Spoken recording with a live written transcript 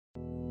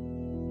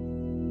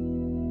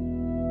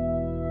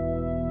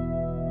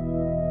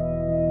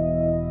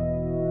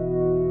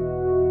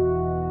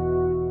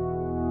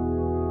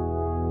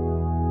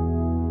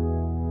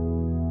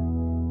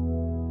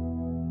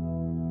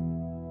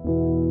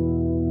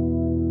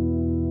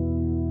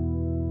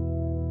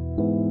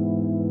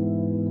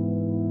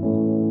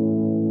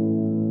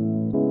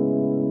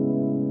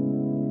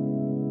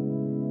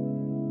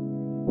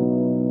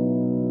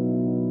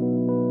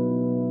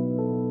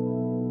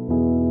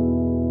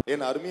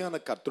என் அருமையான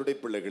கர்த்தருடைய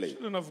பிள்ளைகளே,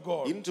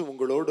 இன்று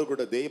உங்களோடு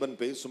கூட தேவன்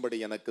பேசும்படி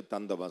எனக்கு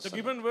தந்த வசனம்.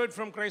 The given word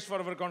from Christ for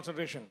our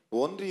concentration.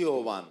 1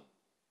 யோவான்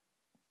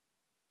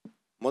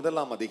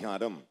முதலாம்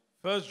அதிகாரம்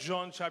 1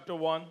 John chapter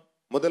 1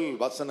 முதல்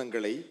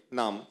வசனங்களை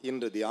நாம்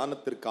இன்று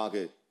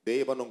தியானத்திற்காக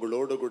தேவன்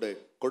உங்களோடு கூட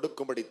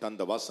கொடுக்கும்படி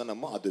தந்த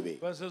வசனம் அதுவே.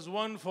 Verses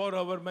 1 for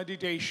our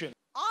meditation.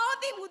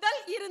 ஆதி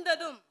முதல்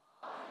இருந்ததும்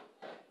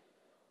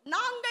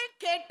நாங்கள்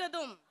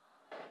கேட்டதும்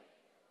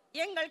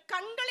எங்கள்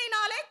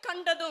கண்களினாலே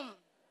கண்டதும்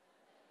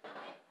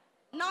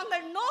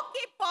நாங்கள்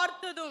நோக்கி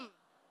பார்த்ததும்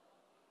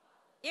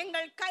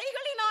எங்கள்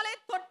கைகளினாலே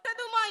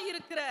தொட்டதுமாய்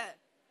இருக்கிற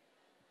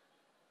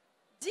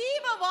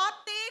ஜீவ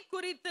வார்த்தையை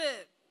குறித்து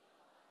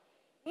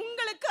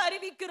உங்களுக்கு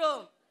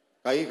அறிவிக்கிறோம்.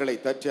 கைகளை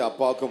தட்டி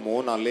அப்பாவுக்கு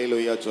 3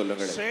 அல்லேலூயா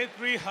சொல்லுங்கள். Say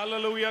 3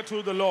 hallelujah to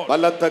the Lord.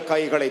 பலத்த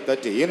கைகளை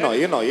தட்டி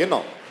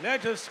இன்னும்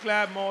Let us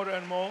clap more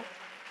and more.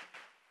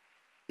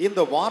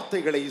 இந்த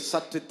வார்த்தைகளை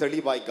சற்று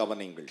தெளிவாய்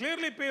கவனியுங்கள்.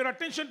 Clearly pay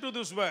attention to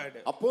this word.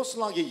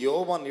 அப்போஸ்தலனாகிய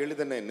யோவான்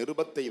எழுதின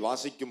நிருபத்தை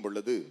வாசிக்கும்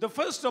பொழுது The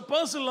first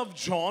epistle of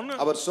John,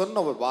 அவர்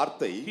சொன்ன ஒரு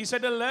வார்த்தை, he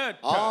said a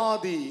letter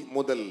ஆதி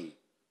முதல்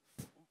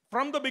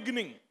from the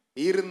beginning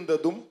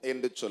இருந்ததும்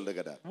என்று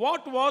சொல்லுகிறார்.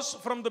 What was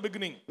from the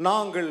beginning?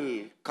 நாங்கள்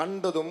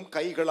கண்டதும்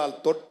கைகளால்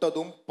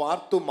தொட்டதும்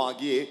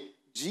பார்த்துமாகிய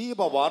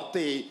ஜீவ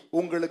வார்த்தையை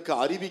உங்களுக்கு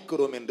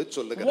அறிவிக்கிறோம் என்று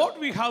சொல்லுகிறார். What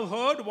we have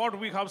heard, what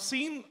we have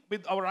seen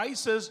with our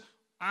eyes,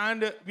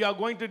 and we are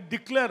going to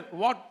declare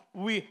what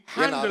we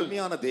handle.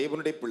 அருமையான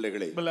தேவனுடைய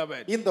பிள்ளைகளே,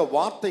 Beloved, இந்த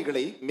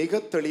வார்த்தைகளை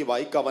மிக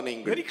தெளிவாய்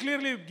கவனியுங்கள். very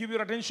clearly give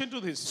your attention to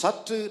this.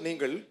 சற்று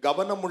நீங்கள்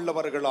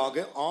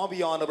கவனமுள்ளவர்களாக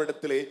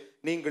ஆவியானவரிடத்திலே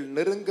நீங்கள்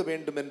நெருங்க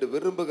வேண்டும் என்று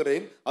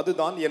விரும்புகிறேன்.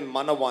 அதுதான் என்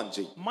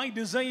மனவாஞ்சை. My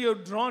desire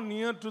draw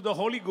near to the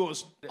Holy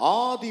Ghost.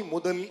 ஆதி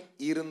முதல்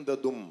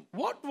இருந்ததும்,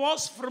 What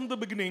was from the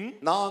beginning?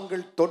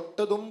 நாங்கள்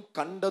தொட்டதும்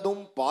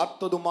கண்டதும்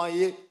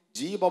பார்த்ததுமாயே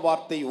ஜீவ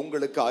வார்த்தை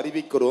உங்களுக்கு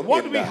அறிவிக்கிறோம்.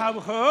 What we have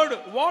heard,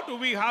 what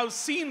we have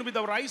seen with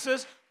our eyes,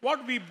 what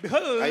we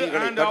beheld,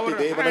 and our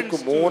தேவனுக்கு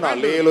hands 3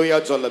 அல்லேலூயா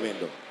சொல்ல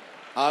வேண்டும்.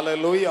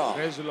 ஹalleluya.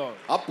 Praise the Lord.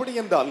 அப்படி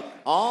என்றால்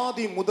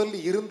ஆதி முதல்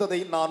இருந்ததை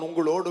நான்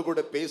உங்களோடு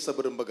கூட பேச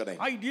விரும்புகிறேன்.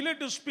 I delay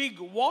to speak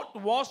what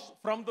was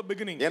from the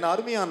beginning. என்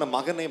அருமையான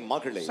மகனே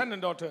மகளே, Son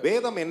and daughter,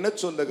 வேதம் என்ன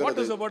சொல்லுகிறது? What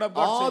does the word of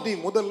God say? ஆதி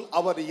முதல்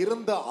அவர்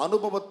இருந்த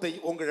அனுபவத்தை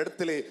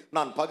உங்களிடத்திலே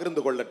நான்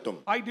பகிர்ந்து கொள்ளட்டும்.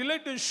 I delay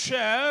to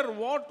share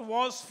what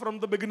was from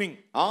the beginning.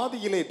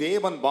 ஆதியிலே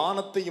தேவன்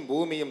வானத்தையும்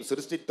பூமியையும்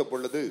சிருஷ்டித்த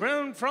பொழுது,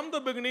 From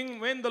the beginning,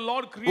 when the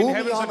Lord created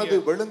heavens and பூமியானது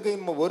earth,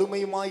 வெறுங்கையும்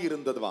வெறுமையுமாய்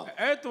இருந்ததுவா.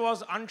 earth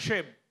was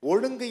unshaped,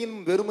 ஒழுங்கையும்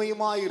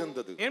வெறுமையுமாய்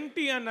இருந்தது.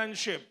 empty and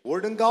unshaped.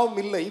 ஒழுங்காவும்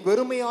இல்லை,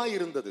 வெறுமையாய்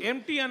இருந்தது.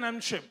 Empty and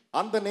unshaped.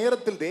 அந்த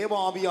நேரத்தில் தேவ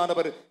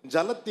ஆவியானவர்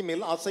ஜலத்தின்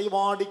மேல்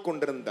அசைவாடி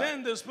கொண்டிருந்தார்.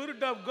 Then the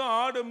Spirit of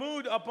God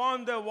moved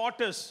upon the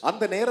waters.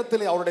 அந்த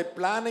நேரத்தில் அவருடைய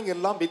பிளானிங்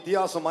எல்லாம்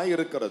வித்தியாசமாய்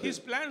இருக்கிறது.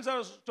 His plans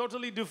are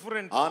totally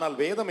different. ஆனால்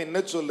வேதம்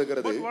என்ன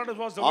சொல்லுகிறது? But what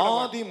was the word of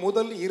God? ஆதி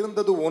முதல்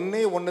இருந்தது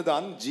ஒன்னே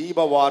ஒன்றுதான்,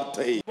 ஜீவ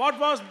வார்த்தை. What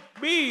was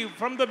be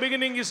from the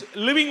beginning is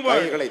living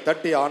word. கைகளை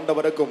தட்டி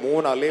ஆண்டவருக்கு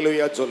 3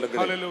 அல்லேலூயா சொல்லுங்க.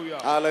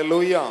 Hallelujah.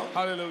 ஹalleluya.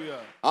 Hallelujah.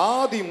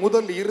 ஆதி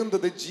முதல்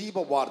இருந்தது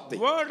ஜீவ வார்த்தை.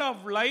 Word of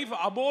life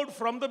abode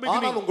from the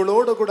beginning. ஆனால்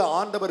உங்களோடு கூட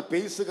ஆண்டவர்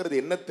பேசுகிறது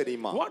என்ன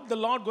தெரியுமா? What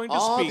the Lord going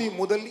to speak? ஆதி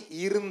முதல்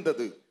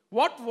இருந்தது.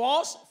 What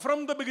was from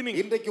the beginning?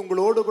 இன்றைக்கு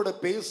உங்களோடு கூட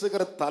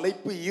பேசுகிற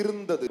தலைப்பு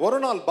இருந்தது. ஒரு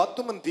நாள்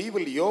பத்மன்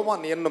தீவில்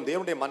யோவான் என்னும்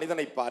தேவனுடைய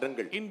மனிதனை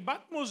பாருங்கள். In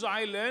Patmos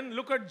Island,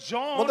 look at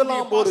John.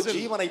 முதலாம் ஒரு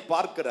ஜீவனை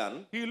பார்க்கிறான்.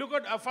 He look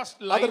at a first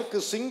life.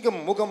 அதற்கு சிங்கம்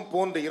முகம்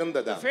போன்று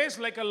இருந்தது. Face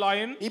like a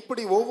lion.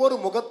 இப்படி ஒவ்வொரு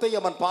முகத்தை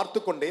அவன்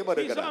பார்த்து கொண்டே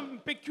வருகிறான். Some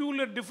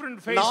peculiar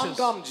different faces.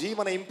 நான்காம்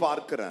ஜீவனையும்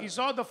பார்க்கிறான். He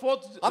saw the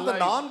fourth. அந்த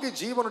 4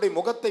 ஜீவனுடைய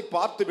முகத்தை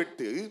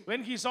பார்த்துவிட்டு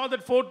when he saw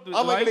that fourth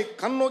அவர்களை life,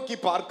 கண்ணோக்கி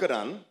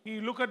பார்க்கிறான். he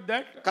look at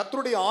that.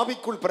 கர்த்தருடைய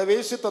ஆவிக்குள்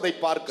பிரவேசித்ததை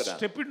பார்க்கிறான்.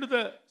 Step into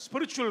the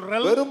spiritual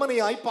realm.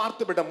 வெறுமனையாய்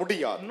பார்த்து விட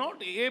முடியாது.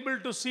 Not able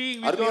to see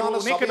with your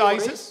naked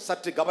eyes.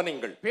 சற்று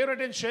கவனிங்கள். Pay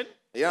attention.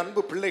 என்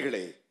அன்பு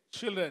பிள்ளைகளே,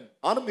 children,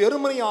 ஆனால்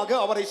வெறுமனையாக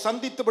அவரை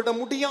சந்தித்து விட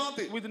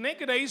முடியாது. with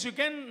naked eyes you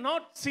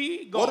cannot see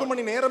God. ஒரு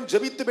மணி நேரம்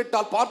ஜெபித்து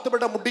விட்டால் பார்த்து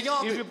விட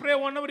முடியாது. If you pray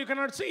 1 hour you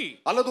cannot see.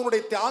 அல்லது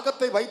உன்னுடைய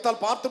தியாகத்தை வைத்தால்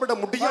பார்த்து விட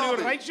முடியாது.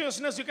 Your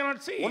righteousness you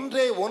cannot see.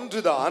 ஒன்றே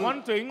ஒன்றுதான்,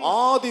 One thing,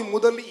 ஆதி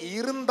முதல்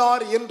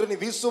இருந்தார் என்று நீ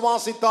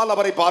விசுவாசித்தால்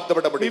அவரை பார்த்து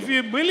விட முடியும். if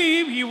you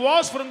believe he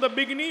was from the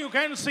beginning you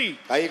can see.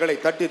 கைகளை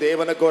தட்டி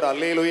தேவனுக்கு ஒரு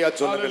அல்லேலூயா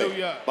சொல்லுங்கள்.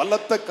 Hallelujah.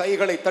 பலத்த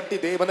கைகளை தட்டி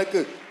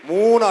தேவனுக்கு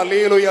 3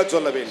 அல்லேலூயா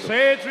சொல்ல வேண்டும்.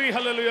 Say 3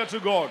 hallelujah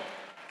to God.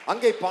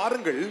 அங்கே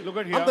பாருங்கள்,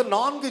 அந்த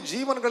 4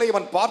 ஜீவன்களை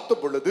அவன் பார்த்த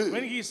பொழுது,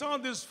 when he saw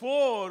these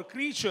 4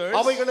 creatures,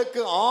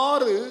 அவைகளுக்கு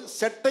 6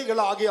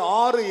 செட்டைகளாகிய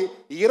 6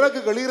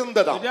 இறகுகள்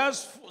இருந்ததாம். it has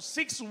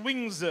 6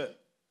 wings.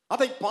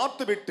 அதை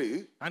பார்த்துவிட்டு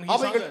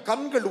அவைகள்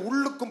கண்கள்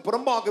உள்ளுக்கும்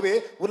புறம்பாகவே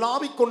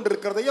உலாவிக்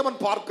கொண்டிருக்கிறதை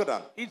அவன்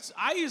பார்க்கிறான். Its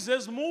eyes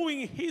is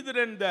moving hither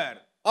and there.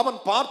 அவன்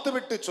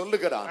பார்த்துவிட்டு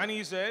சொல்லுகிறான்,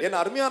 என்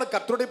அருமையான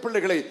கர்த்தருடைய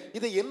பிள்ளைகளை,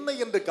 இது என்ன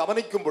என்று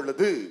கவனிக்கும்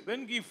பொழுது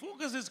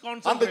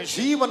அந்த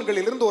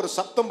ஜீவன்களிலிருந்து ஒரு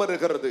சத்தம்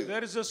வருகிறது.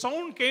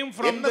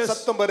 என்ன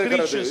சத்தம்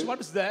வருகிறது?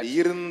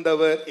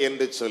 இருந்தவர்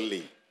என்று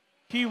சொல்லி.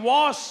 He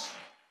was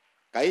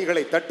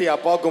கைகளை தட்டி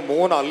அப்பாவுக்கு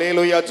 3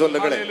 அல்லேலூயா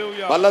சொல்லுங்களேன்.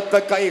 பலத்த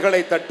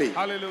கைகளை தட்டி.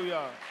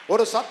 Hallelujah.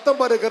 ஒரு சத்தம்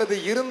வருகிறது,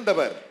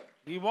 இருந்தவர்.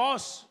 He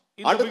was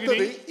in the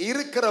அடுத்தது beginning.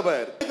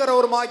 இருக்கிறவர்.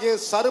 இருக்கிறவருமாகிய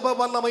சர்வ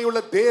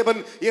வல்லமையுள்ள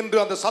தேவன் என்று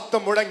அந்த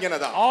சத்தம்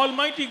முழங்கினதா.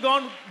 Almighty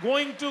God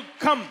going to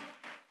come.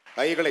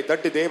 கைகளை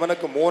தட்டி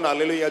தேவனுக்கு 3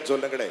 அல்லேலூயா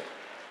சொல்லுங்களேன்.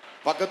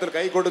 பக்கத்தில்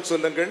கை கொடுத்து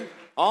சொல்லுங்கள்.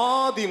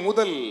 ஆதி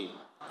முதல்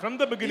From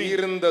the beginning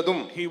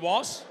இருந்ததும் he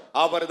was.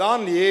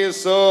 அவர்தான்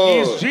இயேசு. He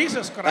is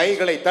Jesus Christ.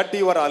 கைகளை தட்டி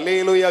ஒரு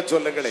அல்லேலூயா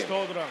சொல்லுங்களேன்.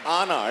 ஸ்தோத்திரம்.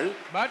 ஆனால்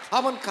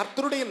அவன்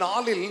கர்த்தருடைய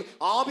நாளில்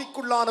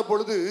ஆவிக்குள்ளான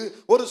பொழுது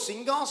ஒரு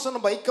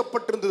சிங்காசனம்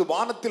வைக்கப்பட்டிருந்தது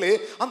வானத்திலே.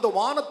 அந்த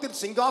வானத்தின்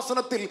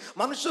சிங்காசனத்தில்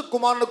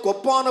மனுஷகுமாரனுக்கு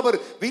ஒப்பானவர்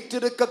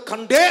வீற்றிருக்க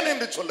கண்டேன்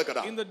என்று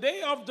சொல்லுகிறார். In the day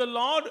of the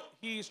Lord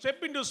he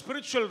stepped into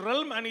spiritual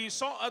realm and he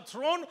saw a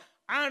throne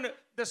and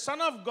the Son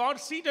of God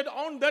seated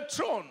on that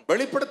throne.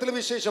 வெளிப்படுத்தல்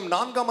விசேஷம்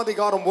 4ஆம்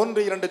அதிகாரம்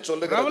 1-2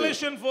 சொல்லுகிறது.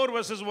 Revelation 4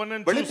 verses 1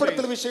 and 2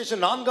 வெளிப்படுத்தல்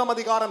விசேஷம் 4ஆம்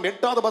அதிகாரம்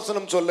 8வது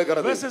வசனம்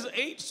சொல்லுகிறது. Verses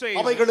 8 says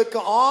அவைகளுக்கு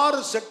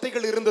 6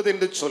 செட்டைகள் இருந்தது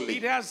என்று சொல்லி.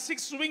 It has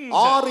 6 wings.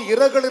 6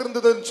 இறகுகள்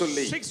இருந்தது என்று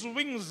சொல்லி. 6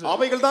 wings.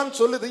 அவைகள் தான்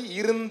சொல்லுது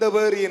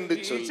இருந்தவர் என்று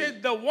சொல்லி. He said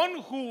the one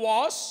who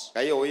was.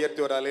 கையை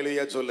உயர்த்தி ஒரு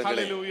அல்லேலூயா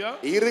சொல்லுங்களேன். Hallelujah.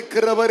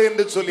 இருக்கிறவர்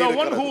என்று சொல்லி The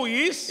one இருக்கிறது.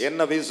 who is.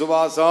 என்ன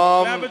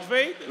விசுவாசம்? Have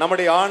faith.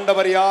 நம்முடைய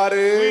ஆண்டவர்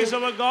யாரு? Who is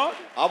our God?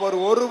 அவர்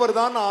ஒருவர்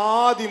தான்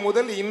ஆதி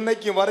முதல்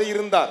இன்னைக்கு வரை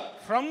இருந்தார்.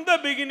 From the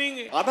beginning.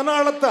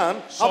 அதனால தான்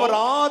அவர்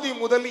ஆதி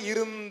முதல்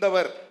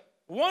இருந்தவர்.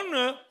 One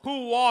who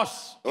was.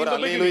 ஒரு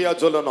அல்லேலூயா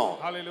சொல்லணும்.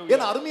 Hallelujah.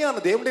 என்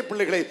அருமையான தேவனுடைய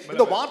பிள்ளைகளை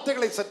இந்த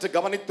வார்த்தைகளை சற்று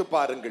கவனித்து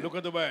பாருங்கள். Look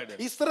at the word.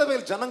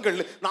 இஸ்ரவேல் ஜனங்கள்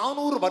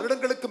 400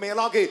 வருடங்களுக்கு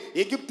மேலாக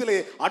எகிப்திலே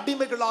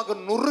அடிமைகளாக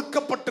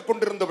நொறுக்கப்பட்டு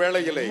கொண்டிருந்த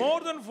வேளையிலே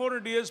More than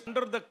 400 years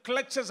under the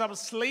clutches of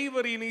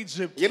slavery in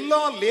Egypt.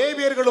 எல்லா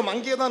லேவியர்களும்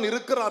அங்கே தான்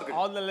இருக்கிறார்கள்.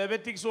 All the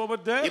Levitics over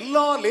there.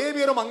 எல்லா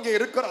லேவியரும் அங்கே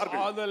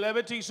இருக்கிறார்கள். All the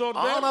Levitics over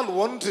there. ஆனால்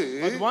ஒன்று,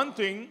 But one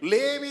thing,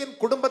 லேவியன்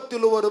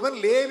குடும்பத்தில் ஒருவன்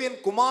லேவியன்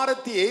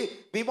குமாரத்தியை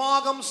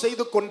விவாகம்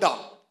செய்து கொண்டான்.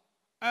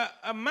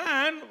 a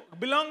man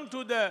belonged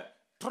to the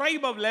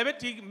tribe of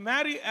Levitic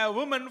marry a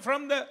woman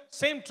from the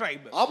same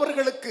tribe.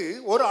 அவர்களுக்கு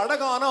ஒரு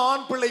அழகான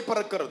ஆண் பிள்ளை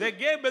பிறக்கிறது. They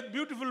gave a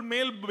beautiful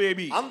male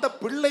baby. அந்த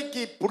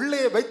பிள்ளைக்கு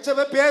புள்ளைய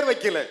வெச்சவ பேர்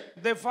வைக்கல.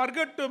 They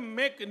forgot to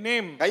make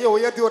name. கையை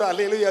உயர்த்தி ஒரு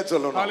அல்லேலூயா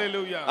சொல்லணும்.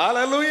 Hallelujah.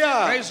 Hallelujah.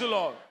 Praise the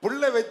Lord.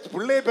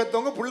 புள்ளைய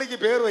பெத்தவங்க புள்ளைக்கு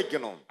பேர்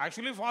வைக்கணும்.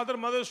 Actually father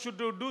mother should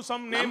do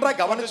some name. நன்றா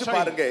கவனிச்சு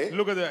பாருங்க.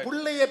 Look at that.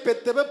 புள்ளைய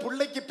பெத்தவ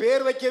புள்ளைக்கு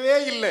பேர் வைக்கவே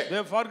இல்ல.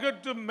 They forgot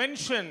to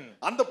mention.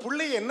 அந்த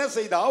புள்ளை என்ன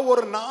செய்தா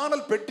ஒரு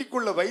நாணல்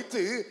பெட்டிக்குள்ள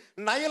வைத்து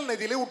நைல்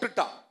நதியிலே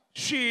விட்டுட்டா.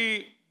 She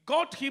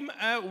got him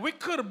a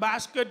wicker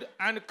basket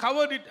and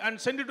covered it and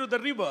sent it to the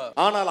river.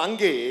 ஆனால்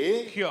அங்கே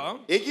here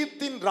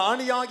எகிப்தின்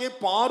ராணியாகிய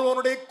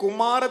பார்வோனுடைய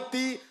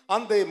குமாரத்தி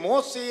அந்த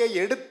மோசேயை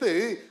எடுத்து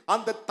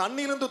அந்த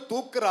தண்ணிலிருந்து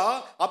தூக்குறா.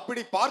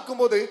 அப்படி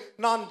பார்க்கும்போது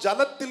நான்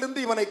ஜலத்திலிருந்து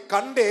இவனை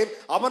கண்டேன்,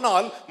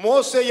 அவனால்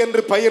மோசே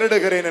என்று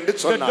பெயரிடுகிறேன் என்று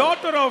சொன்னார். The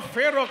daughter of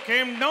Pharaoh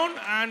came down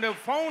and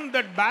found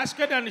that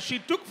basket and she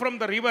took from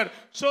the river,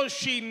 so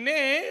she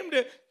named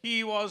he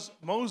was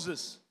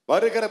Moses.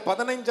 வருகிற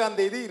 15ஆம்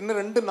தேதி இன்னும்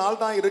 2 நாள்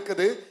தான்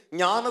இருக்குது.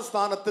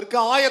 ஞானஸ்தானத்திற்கு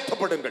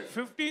ஆயத்தப்படுங்கள்.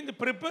 15th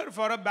prepare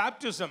for a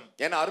baptism.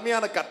 என்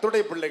அருமையான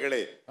கர்த்தருடைய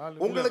பிள்ளைகளே,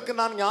 உங்களுக்கு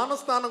நான்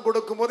ஞானஸ்தானம்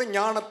கொடுக்கும்போது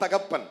ஞான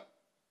தகப்பன்.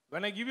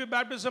 When I give you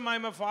baptism I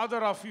am a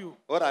father of you.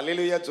 ஒரு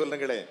அல்லேலூயா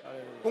சொல்லுங்களே.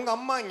 உங்க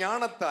அம்மா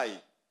ஞானத்தாய்.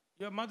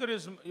 Your mother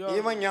is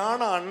இவன் ஞான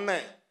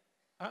அண்ணன்.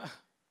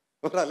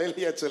 ஒரு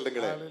அல்லேலூயா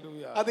சொல்லுங்களே.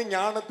 அது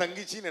ஞான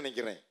தங்கச்சி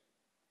நினைக்கிறேன்.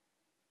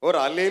 ஒரு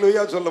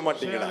அல்லேலூயா சொல்ல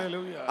மாட்டீங்களா?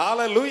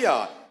 ஹalleluya.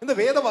 இந்த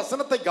வேத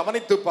வசனத்தை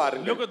கவனித்து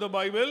பாருங்க. Look at the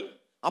Bible.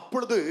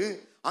 அப்பொழுது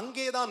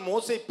அங்கேதான்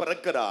மோசே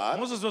பிறக்கிறார்.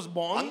 Moses was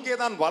born.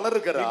 அங்கேதான்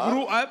வளருகிறார். He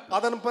grew up.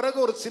 அதன் பிறகு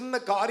ஒரு சின்ன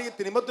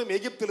காரியத்தின் நிமித்தம்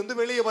எகிப்திலிருந்து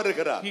வெளியே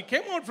வருகிறார். He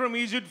came out from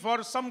Egypt for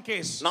some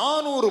case.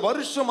 400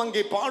 வருஷம்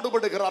அங்கே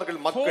பாடுபடுகிறார்கள்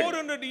மக்கள்.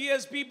 400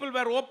 years people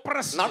were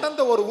oppressed.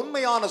 நடந்த ஒரு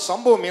உண்மையான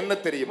சம்பவம் என்ன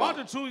தெரியுமா?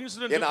 What a true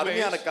incident. என்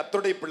அருமையான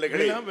கர்த்தருடைய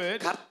பிள்ளைகளே,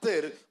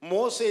 கர்த்தர்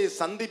மோசேயை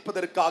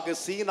சந்திப்பதற்காக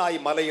சீனாய்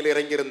மலையில்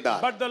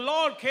இறங்கியிருந்தார். But the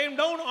Lord came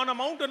down on a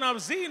mountain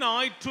of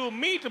Sinai to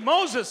meet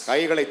Moses.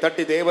 கைகளை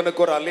தட்டி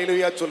தேவனுக்கு ஒரு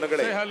அல்லேலூயா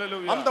சொல்லுங்களே.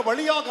 அந்த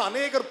வழியாக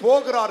அநேகர்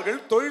போகிறார்கள்,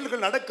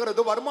 தொழில்கள்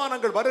நடக்கிறது,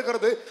 வருமானங்கள்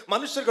வருகிறது,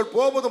 மனுஷர்கள்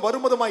போவதும்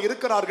வருவதுமாய்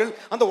இருக்கிறார்கள்.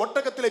 அந்த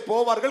ஒட்டகத்திலே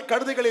போவார்கள்,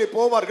 கழுதைகளிலே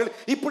போவார்கள்.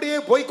 இப்படியே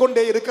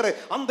போய்க்கொண்டே இருக்கிற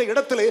அந்த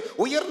இடத்திலே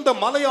உயர்ந்த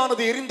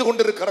மலையானது எரிந்து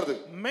கொண்டிருக்கிறது.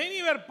 Many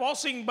were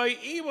passing by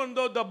even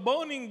though the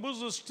burning bush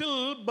was still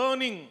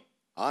burning.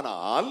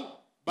 ஆனால்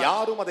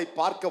யாரும் அதை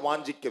பார்க்க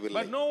வாஞ்சிக்கவில்லை.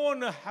 But no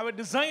one have a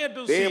desire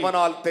to see.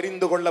 தேவனால்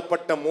தெரிந்து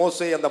கொள்ளப்பட்ட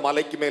மோசே அந்த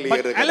மலைக்கு மேலே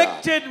ஏறுகிறார். But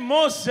elected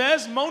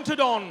Moses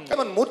mounted on.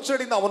 அவன்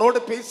முச்சடிந்து அவனோடு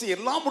பேசி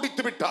எல்லாம்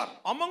முடித்து விட்டார்.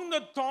 Among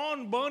the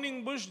thorn burning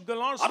bush the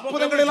Lord spoke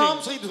அற்புதங்கள்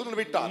எல்லாம் செய்து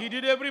விட்டார். He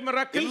did every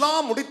miracle.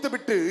 எல்லாம்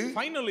முடித்துவிட்டு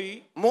finally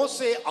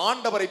மோசே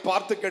ஆண்டவரை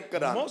பார்த்து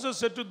கேட்கிறார். Moses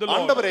said to the Lord,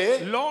 ஆண்டவரே,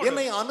 Lord,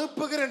 என்னை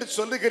அனுப்புகிறேன் என்று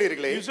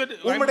சொல்லுகிறீர்களே,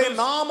 உம்முடைய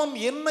நாமம்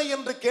என்ன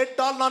என்று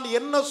கேட்டால் நான்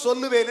என்ன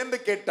சொல்லுவேன்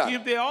என்று கேட்டார்.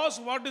 If they ask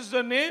what is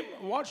the name,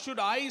 what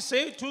should I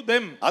say to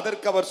them.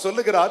 அதற்கு அவர்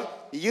சொல்லுகிறார்,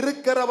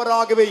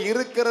 இருக்கிறவராகவே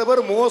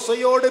இருக்கிறவர்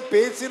மோசையோடு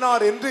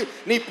பேசினார் என்று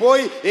நீ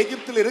போய்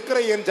எகிப்தில் இருக்கிற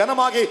என்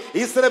ஜனமாகிய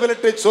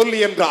இஸ்ரவேலிற்கு சொல்லி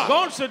என்றார்.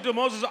 God said to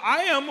Moses,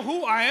 I am who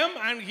I am,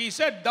 and he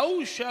said, thou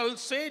shalt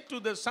say to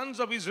the sons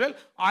of Israel,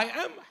 I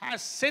am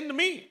has sent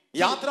me.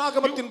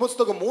 யாத்ராகமத்தின்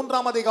புத்தகம்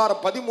 3ஆம் அதிகாரம்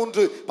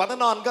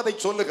 13-14 அதை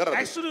சொல்லுகிறது.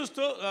 Exodus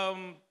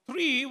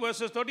 3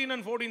 verses 13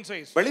 and 14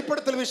 says.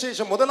 வெளிப்படுத்தல்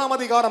விசேஷம் 1ஆம்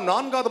அதிகாரம்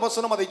 4வது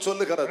வசனம் அதை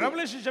சொல்லுகிறது.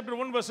 Revelation chapter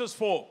 1 verses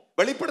 4.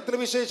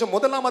 வெளிப்படுத்தல் விசேஷம்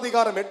 1ஆம்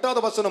அதிகாரம்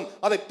 8வது வசனம்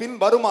அதை பின்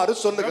வருமாறு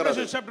சொல்லுகிறது.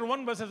 Revelation chapter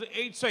 1 verses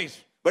 8 says.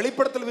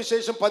 வெளிப்படுத்தல்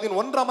விசேஷம்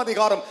 11ஆம்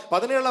அதிகாரம்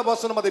 17ஆம்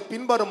வசனம் அதை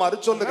பின் வருமாறு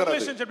சொல்லுகிறது.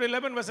 Revelation chapter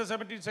 11 verses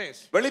 17 says.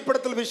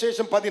 வெளிப்படுத்தல்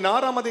விசேஷம்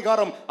 16ஆம்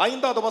அதிகாரம்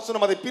 5வது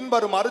வசனம் அதை பின்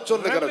வருமாறு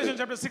சொல்லுகிறது. Revelation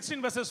chapter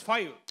 16 verses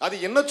 5. அது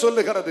என்ன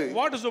சொல்லுகிறது?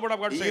 What is the word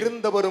of God saying?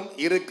 இருந்தவரும்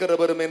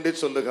இருக்கிறவரும் என்று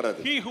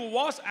சொல்லுகிறது. He who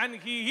was and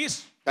he is.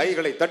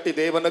 கைகளை தட்டி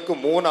தேவனுக்கு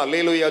 3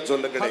 அல்லேலூயா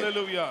சொல்லுங்கள்.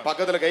 Hallelujah.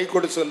 பக்கத்துல கை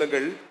கொடு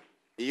சொல்லுங்கள்.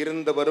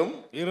 இருந்தவரும்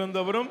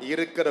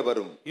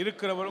இருக்கிறவரும்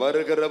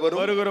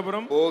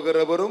வருகிறவரும்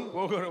போகிறவரும்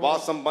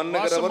வாசம்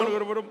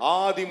பண்ணுகிறவரும்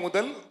ஆதி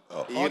முதல்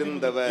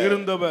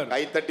இருந்தவர்.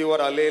 கை தட்டி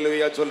ஒரு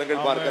அல்லேலூயா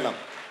சொல்லுங்கள் பார்க்கலாம்.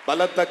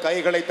 பலத்த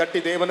கைகளை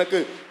தட்டி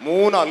தேவனுக்கு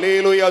 3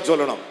 அல்லேலூயா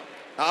சொல்லணும்.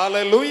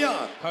 ஹalleluya.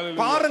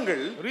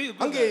 பாருங்கள்,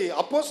 அங்கே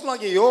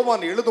அப்போஸ்தலனாகிய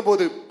யோவான்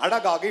எழுதும்போது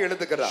அழகாக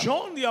எழுதுகிறார்.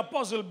 John the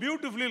apostle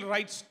beautifully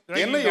writes.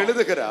 என்ன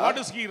எழுதுகிறார்? What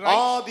does he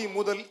write? ஆதி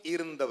முதல்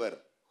இருந்தவர்.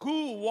 Who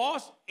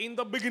was in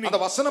the beginning. அந்த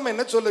வசனம்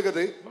என்ன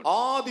சொல்லுகிறது?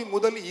 ஆதி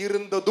முதல்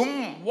இருந்ததும்.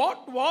 What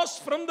was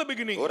from the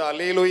beginning. ஒரு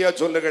அல்லேலூயா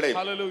சொல்லுங்களே.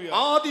 Hallelujah.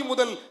 ஆதி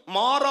முதல்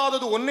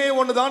மாறாதது ஒண்ணே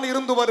ஒன்று தான்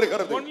இருந்து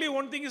வருகிறது. Only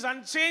one thing is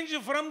unchanged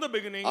from the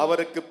beginning.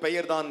 அவருக்கு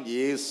பெயர் தான்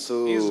இயேசு.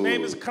 His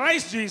name is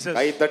Christ Jesus.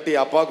 கை தட்டி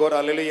அப்பாக்கு ஒரு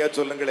அல்லேலூயா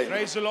சொல்லுங்களே.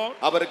 Praise the Lord.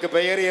 அவருக்கு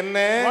பெயர் என்ன?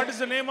 What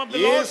is the name of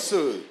the Lord?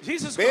 இயேசு.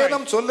 Jesus Christ.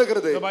 வேதம்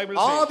சொல்லுகிறது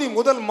ஆதி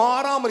முதல்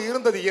மாறாமல்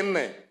இருந்தது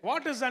என்ன?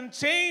 What is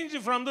unchanged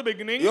from the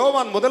beginning?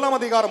 யோவான் 1ஆம்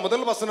அதிகாரம்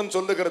முதல் வசனம்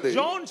சொல்லுகிறது.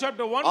 John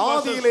chapter 1 verses.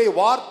 ஆதியிலே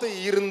வார்த்தை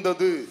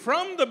இருந்தது.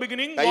 From the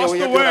beginning was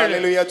the word.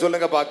 அல்லேலூயா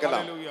சொல்லுங்க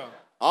பார்க்கலாம். Hallelujah.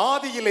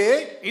 ஆதியிலே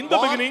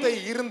வார்த்தை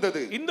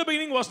இருந்தது. In the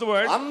beginning was the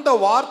word. அந்த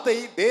வார்த்தை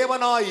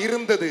தேவனாய்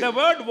இருந்தது. The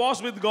word was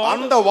with God.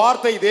 அந்த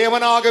வார்த்தை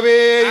தேவனாகவே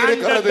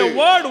இருக்கிறது. And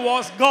the word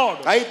was God.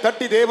 கை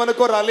தட்டி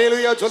தேவனுக்கு ஒரு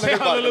அல்லேலூயா சொல்லுங்க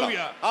பார்க்கலாம்.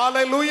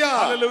 Hallelujah.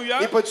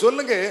 ஹalleluya. இப்ப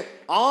சொல்லுங்க,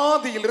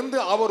 ஆதியிலிருந்து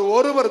அவர்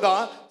ஒருவர்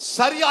தான்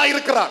சரியா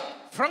இருக்கிறார்.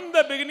 From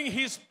the beginning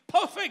he is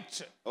perfect.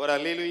 ஒரு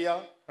அல்லேலூயா.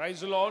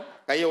 Praise the Lord.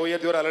 கையை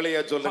உயர்த்தி ஒரு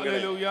அல்லேலூயா சொல்லுங்க.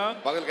 Hallelujah.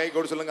 பகல் கை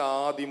கொடு சொல்லுங்க.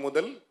 ஆதி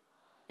முதல்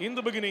in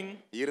the beginning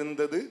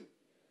இருந்தது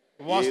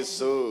was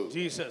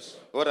Jesus.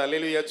 ஒரு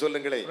அல்லேலூயா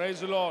சொல்லுங்களே.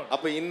 Praise the Lord.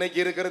 அப்ப இன்னைக்கு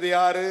இருக்கிறது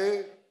யாரு?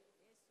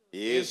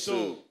 இயேசு.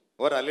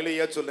 ஒரு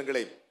அல்லேலூயா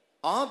சொல்லுங்களே.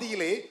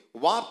 ஆதியிலே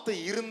வார்த்தை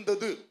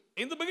இருந்தது.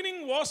 In the beginning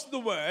was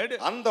the word.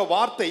 அந்த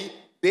வார்த்தை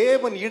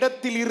தேவன்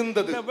இடத்தில்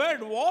இருந்தது. The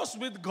word was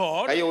with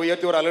God. கையை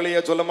உயர்த்தி ஒரு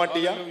அல்லேலூயா சொல்ல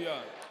மாட்டியா?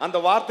 அந்த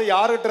வார்த்தை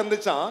யார்கிட்ட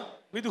இருந்துச்சா?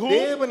 With whom?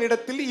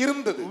 தேவனிடத்தில்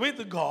இருந்தது. With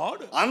God.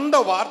 அந்த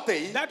வார்த்தை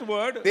that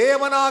word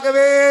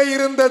தேவனாகவே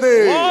இருந்தது.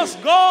 was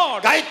God.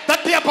 கை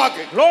தட்டிய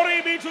பாக்கு. Glory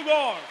be to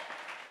God.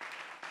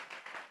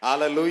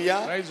 Hallelujah.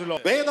 Praise the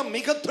Lord. வேதம்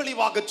மிக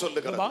தெளிவாக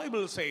சொல்லுகிறது. The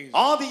Bible says.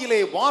 ஆதியிலே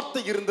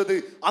வார்த்தை இருந்தது.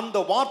 அந்த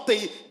வார்த்தை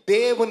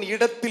தேவன்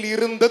இடத்தில்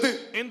இருந்தது.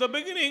 In the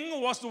beginning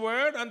was the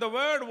word and the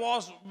word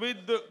was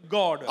with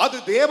God. அது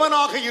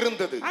தேவனாக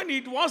இருந்தது. And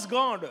it was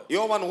God.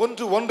 யோவான்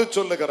 1:1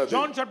 சொல்லுகிறது.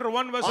 John chapter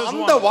 1 verses 1.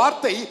 அந்த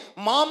வார்த்தை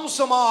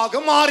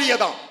மாம்சமாக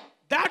மாறியதாம்.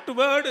 That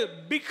word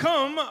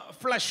become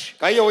flesh.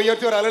 கையை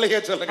உயர்த்தி ஒரு அல்லேலூயா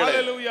சொல்லுங்க.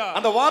 Hallelujah.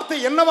 அந்த வார்த்தை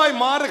என்னவாய்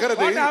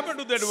மாறுகிறது? What happened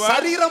to that word?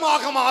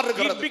 சரீரமாக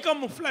மாறுகிறது. It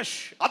become flesh.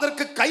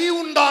 அதற்கு கை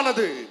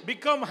உண்டானது.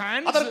 Become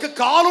hands. அதற்கு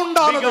கால்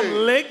உண்டானது.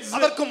 Become legs.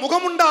 அதற்கு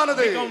முகம்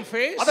உண்டானது. Become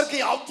face. அதற்கு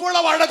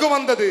அவ்வளவு அழகு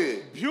வந்தது.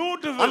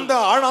 Beautiful.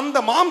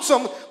 அந்த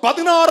மாம்சம்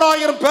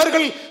 16,000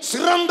 பேர்கள்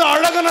சிறந்த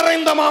அழகு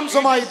நிறைந்த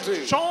மாம்சமாயிற்று.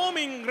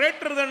 Charming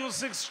greater than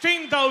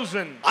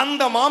 16,000.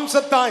 அந்த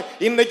மாம்சத்தை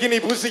இன்னைக்கு நீ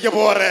புசிக்க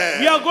போற.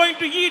 We are going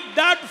to eat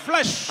that flesh.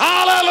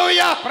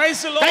 Hallelujah. Praise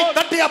the Lord. கை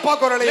தட்டி அப்பா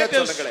குரலையா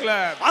சொல்லுங்க.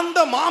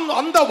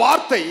 அந்த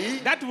வார்த்தை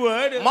that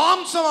word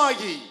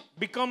மாம்சமாகி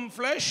become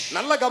flesh.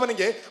 நல்ல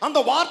கவனிங்க. அந்த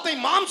வார்த்தை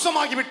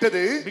மாம்சமாகி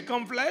விட்டது.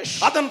 Become flesh.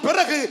 அதன்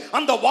பிறகு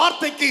அந்த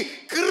வார்த்தைக்கு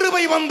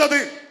கிருபை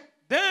வந்தது.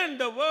 Then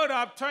the word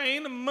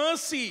obtained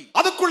mercy.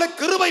 அதுக்குள்ள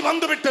கிருபை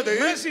வந்து விட்டது.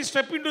 Mercy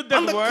step into that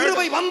அந்த word.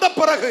 கிருபை வந்த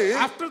பிறகு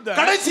After that,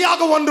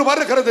 கடைசியாக ஒன்று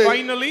வருகிறது.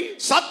 Finally,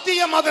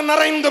 சத்தியம் அது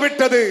நிறைந்து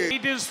விட்டது.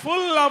 it is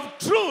full of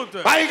truth.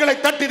 கைகளை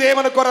தட்டி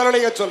தேவனுக்கு ஒரு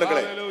அல்லேலூயா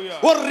சொல்லுங்களே.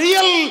 ஒரு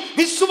ரியல்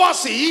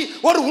விசுவாசி,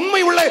 ஒரு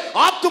உண்மை உள்ள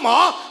ஆத்துமா,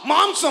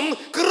 மாம்சம்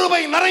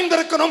கிருபை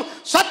நிறைந்திருக்கணும்,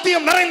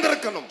 சத்தியம்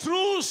நிறைந்திருக்கணும்.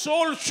 True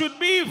soul should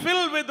be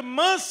filled with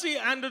mercy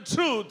and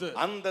truth.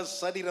 அந்த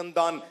சரீரம்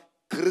தான்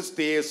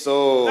கிறிஸ்து இயேசு.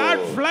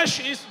 That flesh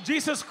is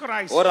Jesus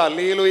Christ. ஒரு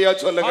அல்லேலூயா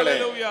சொல்லுங்களே.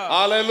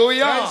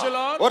 ஹalleluya.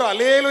 ஒரு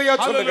அல்லேலூயா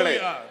சொல்லுங்களே.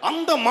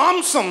 அந்த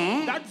மாம்சம்,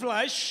 that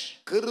flesh,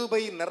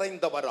 கிருபை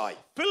நிறைந்தவராய்,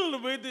 filled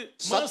with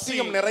mercy,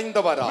 சத்தியம்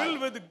நிறைந்தவராய்,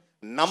 filled with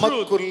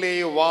நமக்குள்ளே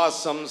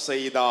வாசம்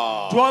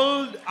செய்தார்.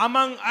 dwelled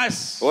among us.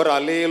 ஒரு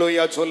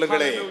அல்லேலூயா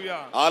சொல்லுங்களே.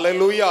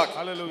 அல்லேலூயா.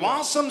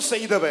 வாசம்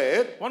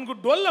செய்தவர் One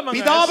could dwell among us.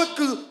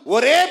 பிதாவுக்கு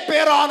ஒரே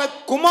பேரான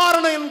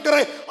குமாரன் என்கிற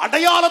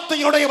அடையாளத்தை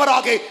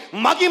உடையவராக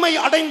மகிமை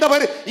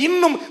அடைந்தவர்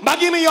இன்னும்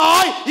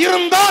மகிமையாய்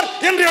இருந்தார்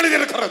என்று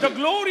எழுதியிருக்கிறது. The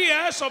glory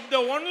as of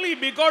the only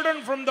begotten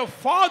from the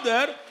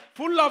Father,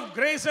 full of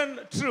grace and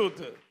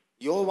truth.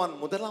 யோவான்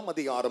முதலாம்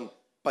அதிகாரம்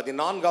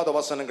 14வது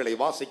வசனங்களை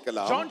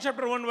வாசிக்கலாம். John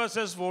chapter 1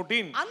 verses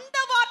 14. அந்த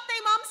வார்த்தை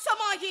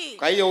மாம்சமாகி.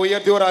 கையை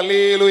உயர்த்தி ஒரு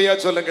அல்லேலூயா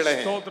சொல்லுங்களே.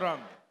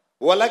 ஸ்தோத்திரம்.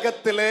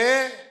 உலகத்திலே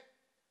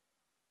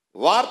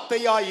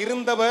வார்த்தையாய்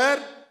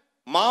இருந்தவர்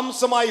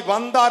மாம்சமாய்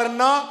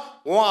வந்தார்னா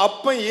உன்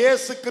அப்பன்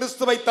இயேசு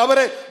கிறிஸ்துவை தவிர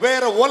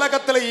வேற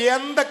உலகத்துல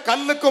எந்த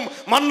கல்லுக்கும்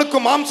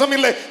மண்ணுக்கும் மாம்சம்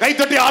இல்லை.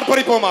 கைத்தட்டி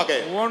ஆர்ப்பரிப்போமாக.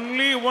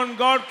 Only one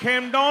God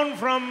came down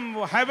from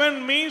heaven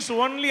means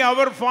only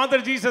our Father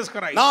Jesus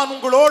Christ. நான்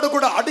உங்களோடு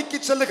கூட அடுக்கி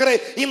செல்லுகிற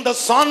இந்த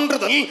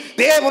சான்றிதழ்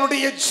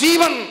தேவனுடைய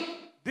ஜீவன்.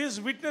 These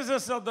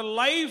witnesses of the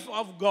life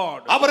of God.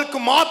 அவருக்கு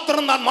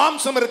மாத்திரம் தான்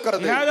மாம்சம்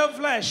இருக்கிறது. He had a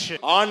flesh.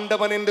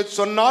 ஆண்டவன் என்று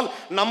சொன்னால்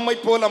நம்மை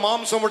போல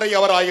மாம்சம்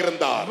உடையவராய்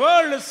இருந்தார்.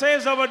 World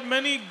says about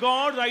many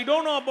gods, I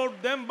don't know about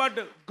them, but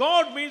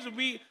God means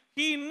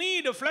he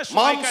need a flesh like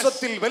us.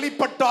 மாம்சத்தில்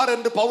வெளிப்பட்டார்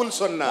என்று பவுல்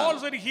சொன்னார். Paul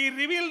said he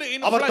revealed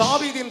in our flesh.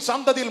 தாவீதின்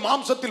சந்ததியில்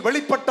மாம்சத்தில்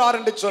வெளிப்பட்டார்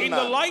என்று In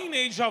சொன்னார். the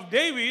lineage of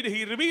David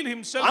he revealed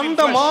himself in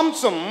அந்த flesh.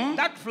 மாம்சம்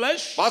That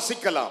flesh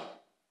வாசிக்கலாம்.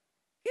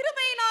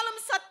 கிருபையினாலும்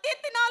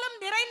சத்தியத்தினாலும்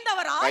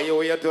நிறைந்தவராய். கையை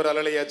உயர்த்தி ஒரு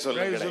அல்லேலூயா Praise the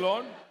சொல்லுங்கள்.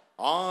 Lord.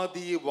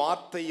 ஆதி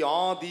வார்த்தை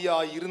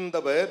ஆதியாய்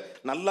இருந்தவர்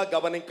நல்லா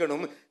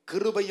கவனிக்கணும்.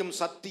 கிருபையும்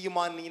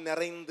சத்தியமா நீ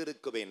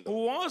நிறைந்திருக்க வேண்டும்.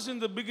 Who was in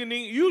the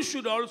beginning, you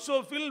should also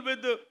fill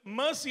with the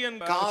mercy and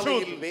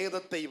காலையில் truth.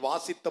 வேதத்தை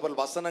வாசித்தவர்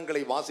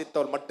வசனங்களை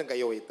வாசித்தவர் மட்டும்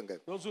கையை உயர்த்துங்க.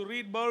 Those who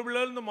read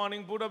Bible in the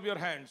morning, put up your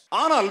hands.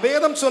 ஆனால்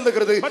வேதம்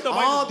சொல்லுகிறது But the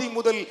Bible- ஆதி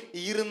முதல்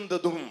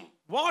இருந்ததும்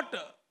What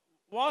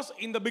was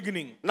in the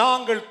beginning?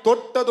 நாங்கள்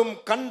தொட்டதும்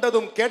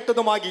கண்டதும்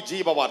கேட்டதுமாகி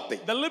ஜீவ வார்த்தை.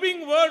 The living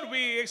word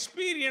we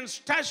experienced,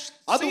 touched,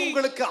 அது see,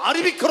 உங்களுக்கு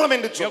அறிவிக்கிறோம்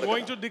என்று we are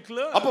going சொல்லுகிறது. to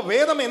declare. அப்ப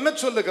வேதம் என்ன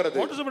சொல்லுகிறது?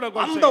 What is the word of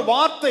God அந்த saying?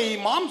 வார்த்தை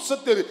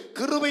மாம்சத்தில்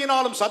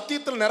கிருபையினாலும்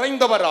சத்தியத்தில்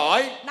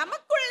நிறைந்தவராய்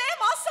நமக்குள்ளே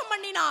வாசம்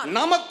பண்ணினார்.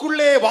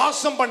 நமக்குள்ளே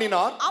வாசம்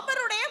பண்ணினார்.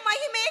 அவருடைய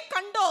மகிமையை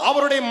கண்டோம்.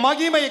 அவருடைய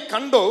மகிமையை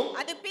கண்டோம்.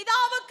 அது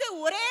பிதாவுக்கு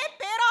ஒரே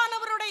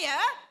பேரானவருடைய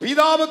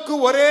பிதாவுக்கு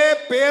ஒரே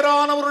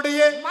பேரானவருடைய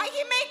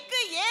மகிமைக்கு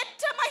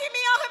ஏற்ற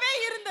மகிமையாகவே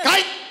இருந்தது.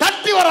 கை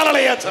தட்டி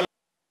வரலையா சொல்ல.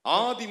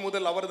 ஆதி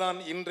முதல் அவர்தான்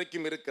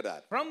இன்றைக்கும்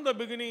இருக்கிறார். From the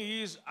beginning he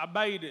is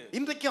abide.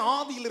 இன்றைக்கு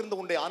ஆதியில் இருந்த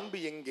உன்னுடைய அன்பு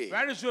எங்கே?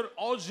 Where is your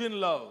origin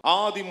love?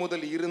 ஆதி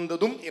முதல்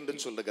இருந்ததும் என்று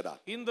சொல்லுகிறார்.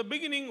 In the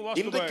beginning was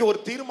the இன்றைக்கு word.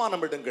 ஒரு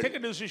தீர்மானம் எடுங்கள். Take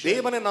a decision.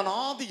 தேவனே, நான்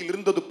ஆதியில்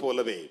இருந்தது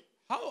போலவே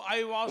How I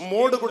was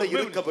உம்மோடு கூட able to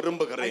இருக்க build. I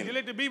விரும்புகிறேன்.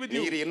 delight to be with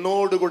you. நீர்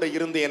என்னோடு கூட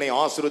இருந்து என்னை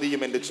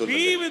ஆசீர்வதியும் என்று Be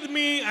சொல்லுங்கள். with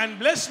me and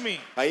bless me.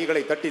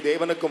 கைகளை தட்டி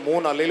தேவனுக்கு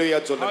 3 அல்லேலூயா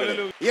சொல்லுங்கள்.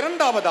 Hallelujah.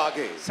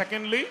 இரண்டாவதாக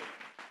Secondly,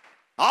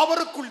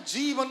 அவருக்குள்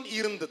ஜீவன்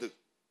இருந்தது.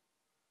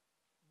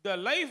 the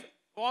life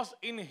was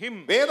in him.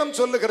 வேதம்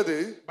சொல்லுகிறது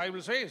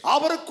Bible says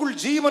அவருக்குள்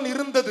ஜீவன்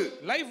இருந்தது.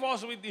 life was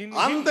within him.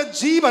 அந்த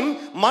ஜீவன்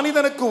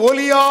மனிதனுக்கு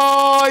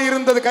ஒளியாய்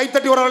இருந்தது.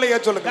 கைத்தட்டி ஒரு அல்லேலூயா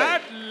சொல்லுங்கள்.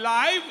 That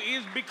life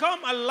is become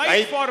a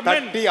light for men.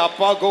 கைத்தட்டி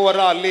அப்பாக்கு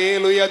ஒரு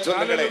அல்லேலூயா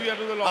சொல்லுங்கள். Hallelujah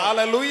to the Lord.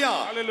 Hallelujah.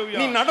 Hallelujah.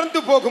 நீ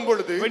நடந்து போகும்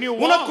பொழுது When you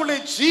walk, உனக்குள்ளே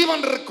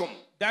ஜீவன் இருக்கும்.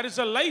 there is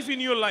a life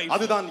in your life.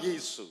 அதுதான்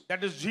இயேசு.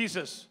 That is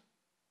Jesus.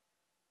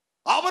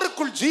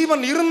 அவருக்குள்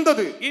ஜீவன்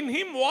இருந்தது. In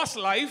him was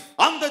life.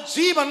 அந்த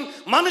ஜீவன்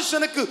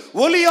மனுஷனுக்கு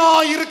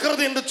ஒளியாய்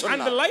இருக்கிறது என்று And the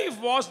சொன்னார். life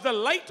was the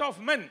light of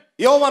men.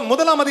 யோவான்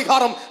முதலாம்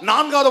அதிகாரம்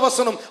 4வது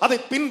வசனம் அதை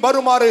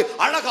பின்வருமாறு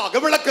அழகாக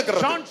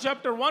விளக்குகிறது. John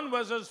chapter 1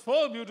 verses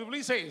 4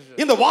 beautifully says.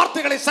 இந்த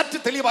வார்த்தைகளை சற்று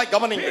தெளிவாய் Pay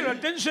கவனியுங்கள்.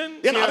 attention.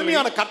 என்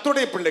அருமையான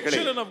கர்த்தருடைய பிள்ளைகளே,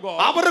 Children of God.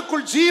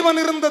 அவருக்குள் ஜீவன்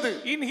இருந்தது.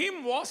 In him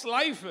was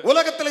life.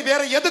 உலகத்தில்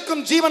வேற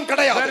எதுக்கும் ஜீவன் There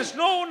கிடையாது. is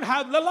no one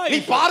have the நீ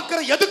life. பார்க்கிற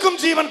எதுக்கும்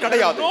ஜீவன்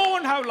கிடையாது. No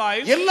one have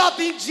life.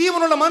 எல்லாத்தையும்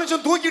ஜீவனுள்ள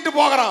மனுஷன் தூக்கிட்டு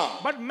போகிறான்.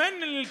 But men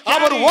will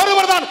our carry.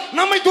 ஒருவர் தான்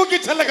நம்மை தூக்கி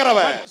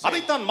செல்லுகிறவர்.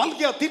 அதைத்தான்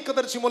மல்கியா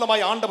தீர்க்கதரிசி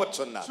மூலமாய் ஆண்டவர்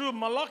சொன்னார். Through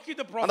Malachi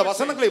the அந்த prophet.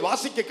 வசனங்களை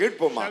வாசிக்க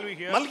கேட்போமா? Shall we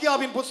hear?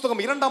 மல்கியாவின்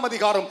புத்தகம் 2ஆம்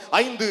அதிகாரம்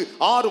 5,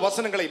 6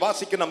 வசனங்களை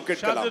வாசிக்க நாம்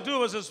கேட்கலாம். Chapter 2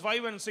 verses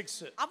 5 and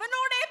 6.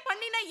 அவனோடே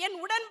பண்ணின என்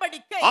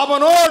உடன்படிக்கை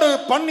அவனோடு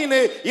பண்ணின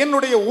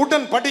என்னுடைய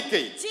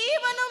உடன்படிக்கை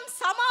ஜீவனும்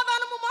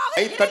சமாதானமுமாக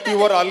கை தட்டி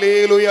இருந்தது. ஒரு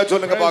அல்லேலூயா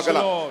சொல்லுங்க Praise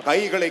பார்க்கலாம். the Lord.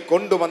 கைகளை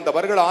கொண்டு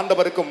வந்தவர்கள்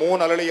ஆண்டவருக்கு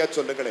 3 அல்லேலூயா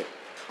சொல்லுங்களே.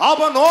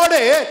 அவனோடு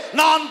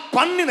நான்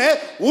பண்ணின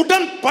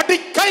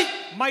உடன்படிக்கை.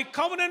 My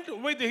covenant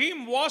with him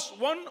was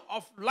one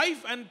of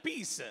life and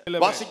peace.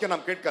 வாசிக்க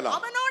நாம் கேட்கலாம்.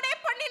 அவனோடே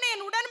பண்ணின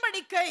என்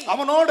உடன்படிக்கை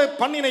அவனோடு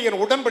பண்ணின என்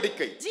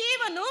உடன்படிக்கை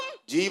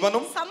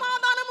ஜீவனும்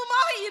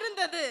சமாதானமுமாக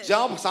இருந்தது.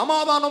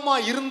 சமாதானமா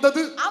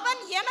இருந்தது.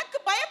 அவன் எனக்கு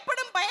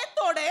பயப்படும்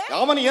பயத்தோடு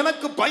அவன்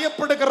எனக்கு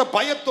பயப்படுகிற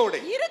பயத்தோடு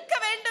இருக்க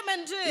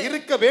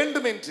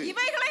வேண்டும் என்று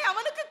இவைகளை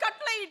அவனுக்கு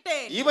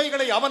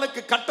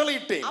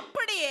கட்டளையிட்டேன்.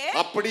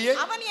 அப்படியே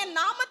அவன் என்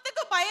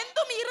நாமத்துக்கு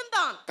பயந்தும்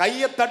இருந்தான்.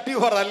 கையை தட்டி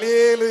ஒரு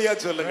அல்லேலூயா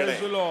சொல்லுங்க.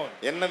 Praise the Lord.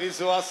 என்ன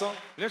விசுவாசம்?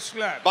 Let's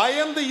clap.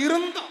 பயந்து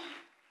இருந்தான்.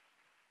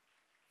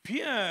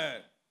 Fear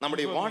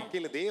நம்முடைய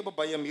வாழ்க்கையில தேவ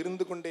பயம்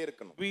இருந்து கொண்டே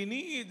இருக்கணும். We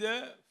need the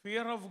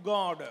fear of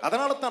God.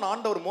 அதனால தான்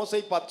ஆண்டவர்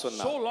மோசேயை பார்த்து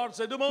சொன்னார். So Lord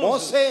said to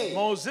மோசே,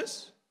 Moses,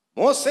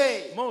 மோசே,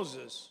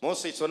 Moses.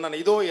 மோசே சொன்னான்,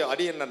 இதோ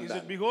அடியேன் He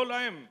said, behold,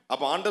 I am.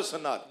 அப்ப ஆண்டவர்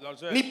சொன்னார், Lord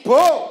said, நீ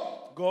போ,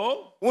 go.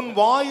 உன்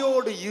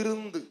வாயோடு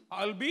இருந்து.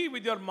 I'll be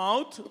with your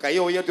mouth.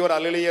 கையை உயர்த்தி ஒரு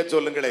அல்லேலூயா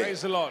சொல்லுங்களே.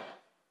 Praise the Lord.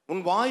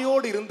 உன்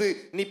வாயோடு இருந்து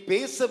நீ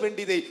பேச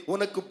வேண்டியதை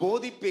உனக்கு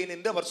போதிப்பேன்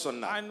என்று அவர்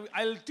சொன்னார். And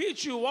I'll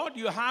teach you what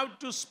you have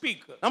to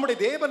speak. நம்முடைய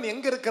தேவன்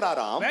எங்க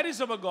இருக்கிறாராம்? Where is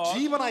our God?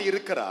 ஜீவனாய்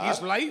இருக்கிறார். He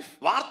is life.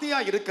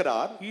 வார்த்தையாய்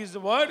இருக்கிறார். He is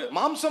the word.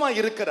 மாம்சமாய்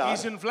இருக்கிறார். He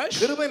is in flesh.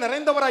 கிருபை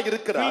நிறைந்தவராய்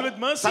இருக்கிறார். Filled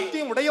with mercy.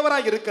 சத்தியம்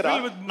உடையவராய்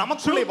இருக்கிறார்.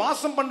 நமக்குள்ளே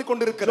வாசம் பண்ணி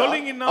கொண்டிருக்கிறார்.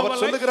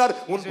 அவர் சொல்லுகிறார்,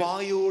 உன்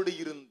வாயோடு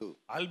இருந்து.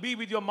 I'll be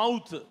with your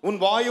mouth. உன்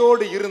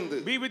வாயோடு இருந்து.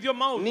 Be with your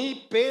mouth. நீ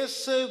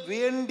பேச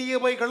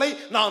வேண்டியவைகளை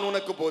நான்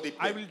உனக்கு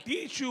போதிப்பேன். I will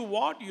teach you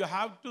what you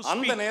have to speak.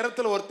 அந்த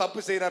நேரத்தில் ஒரு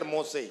தப்பு செய்றார்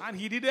மோசே. And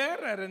he did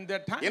error in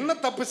that time. என்ன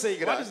தப்பு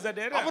செய்கிறார்? What is that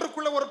error?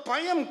 அவருக்குள்ள ஒரு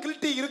பயம்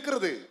கில்ட்டி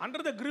இருக்கிறது.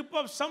 Under the grip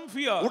of some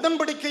fear.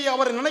 உடன்படிக்கையை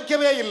அவர்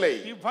நினைக்கவே இல்லை.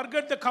 He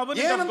forgot the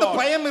covenant ஏன் of அந்த God.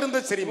 பயம்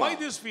இருந்தது தெரியுமா? Why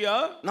this fear?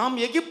 நாம்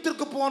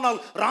எகிப்திற்கு போனால்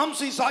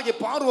ராம்சேஸ் ஆகிய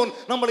பார்வோன்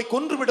நம்மளை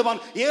கொன்று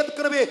விடுவான்.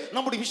 ஏற்கனவே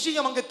நம்முடைய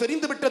விஷயம் அங்கே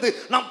தெரிந்து விட்டது.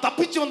 நாம்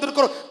தப்பிச்சு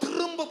வந்திருக்கிறோம்.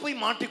 திரும்ப போய்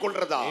மாட்டிக்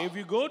கொள்றதா? If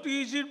we go to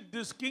Egypt,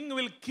 this king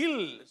will kill.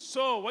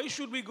 So why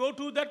should we go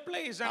to that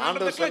place? And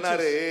under the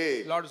சொன்னாரு,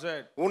 clutches. Lord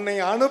said, உன்னை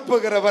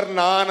அனுப்புகிறவர்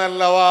நான்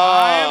அல்லவா?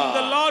 I am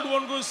the Lord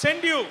one who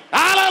send you.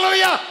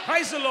 Hallelujah.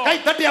 Praise the Lord. கை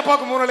தட்டி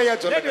அப்பாக்கு மூரலையா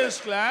சொல்லுங்க. Let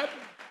us clap.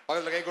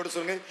 பக்கத்துல கை கொடுத்து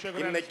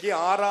சொல்லுங்க. இன்னைக்கு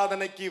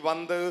ஆராதனைக்கு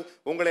வந்து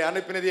உங்களை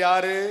அனுப்பினது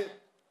யாரு?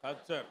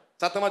 கர்த்தர்.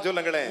 சத்தமா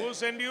சொல்லுங்களே. Who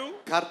send you?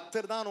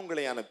 கர்த்தர் தான்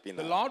உங்களை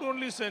அனுப்பினார். The Lord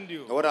only send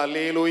you. ஒரு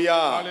அல்லேலூயா.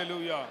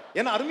 Hallelujah.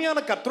 என் அருமையான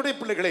கர்த்தருடைய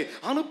பிள்ளைகளே,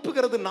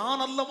 அனுப்புகிறது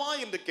நான் அல்லவா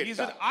என்று He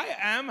கேட்டார். said, I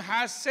am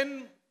has sent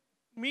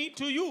me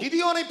to you.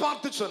 கிதியோனை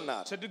பார்த்து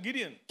சொன்னார். Said to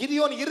Gideon,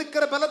 கிதியோன்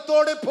இருக்கிற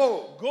பலத்தோட போ.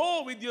 go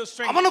with your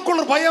strength.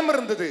 அவனுக்குள்ள பயம்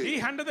இருந்தது. He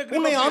handed the grip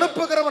உன்னை of fear.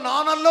 அனுப்புகிறவன்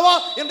நான் அல்லவா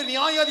என்று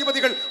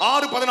நியாயாதிபதிகள்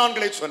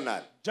 6:14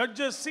 சொன்னார்.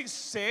 Judges 6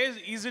 says,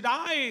 is it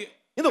I?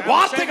 இந்த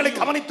வார்த்தைகளை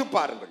கவனித்து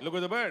பாருங்கள். Look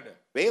at the word.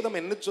 வேதம்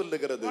என்ன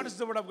சொல்லுகிறது? What is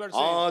the word of God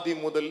saying? ஆதி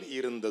முதல்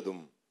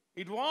இருந்ததும்.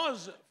 It was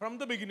from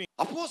the beginning.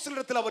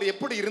 அப்போஸ்தலரிடத்தில் அவர்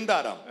எப்படி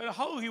இருந்தாராம்?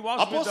 How he was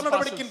with the அப்போஸ்தலர்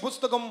நடவடிக்கையின்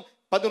புத்தகம்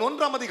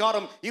 11ஆம்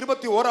அதிகாரம்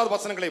 21வது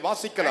வசனங்களை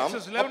வாசிக்கலாம்.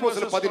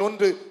 அப்போஸ்தலர்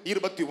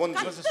 11:21.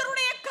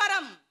 கர்த்தருடைய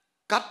கரம்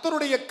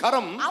கர்த்தருடைய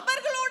கரம்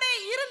அவர்களோட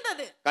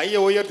இருந்தது.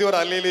 கையை உயர்த்தி ஒரு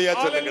அல்லேலூயா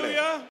சொல்லுங்க.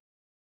 Hallelujah.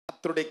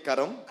 கர்த்தருடைய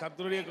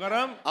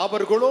கரம்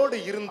அவர்களோடு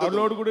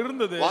கூட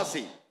இருந்தது.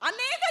 வாசி.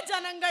 அநேக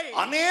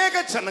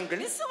ஜனங்கள்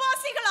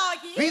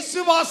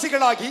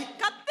விசுவாசிகளாகி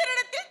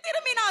கர்த்தரிடத்தில்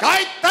திரும்பினார்கள்.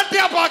 கை தட்டி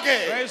அப்பாக்கு.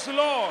 Praise the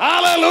Lord.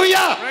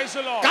 Hallelujah. Praise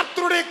the Lord.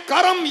 கர்த்தருடைய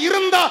கரம்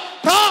இருந்தா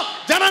தான்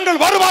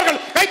ஜனங்கள் வருவார்கள்.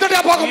 கை தட்டி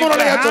அப்பாக்கு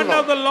மூரலையா சொல்லுங்க. The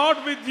hand of the Lord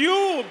with you,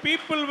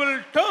 people will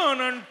turn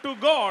unto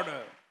God.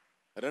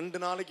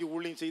 2 நாளைக்கு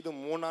ஊழியம் செய்து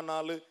 3ஆம்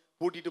நாள்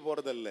பூட்டிட்டு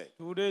போறதல்ல.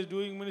 2 days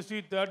doing ministry,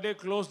 3rd day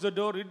close the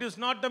door. It is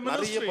not the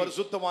ministry. நிறைய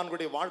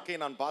பரிசுத்தவான்களுடைய வாழ்க்கையை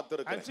நான்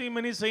பார்த்திருக்கிறேன். I see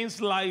many saints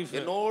life.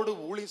 என்னோடு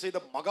ஊழியம் செய்த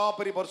மகா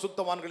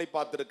பரிசுத்தவான்களை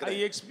பார்த்திருக்கிறேன்.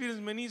 I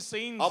experienced many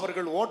saints.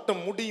 அவர்கள்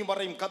ஓட்டம் முடியும்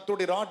வரை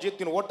கர்த்தருடைய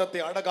ராஜ்யத்தின்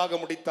ஓட்டத்தை அழகாக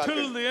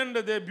முடித்தார்கள். Till the end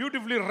they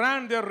beautifully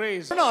ran their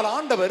race. ஆனால்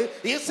ஆண்டவர்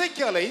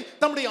எசேக்கியாலை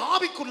தம்முடைய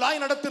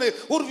ஆவிக்குள்ளாய் நடத்தின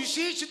ஒரு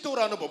விசேஷித்த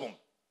ஒரு அனுபவம்.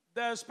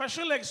 The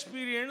special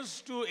experience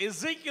to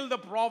Ezekiel the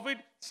prophet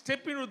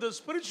step into the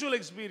spiritual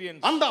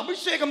experience. அந்த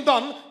அபிஷேகம்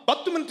தான்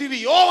பத்துமன் டிவி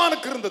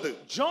யோவானுக்கு இருந்தது.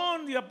 John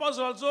the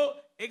apostle also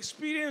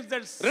experienced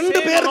that same ரெண்டு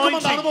பேருக்கும்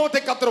அந்த anointing.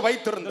 அனுபவத்தை கர்த்தர்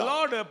வைத்திருந்தார். The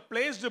Lord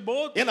placed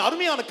both. என்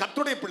அருமையான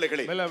கர்த்தருடைய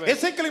பிள்ளைகளே,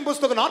 எசேக்கியேலின்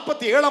புத்தகம்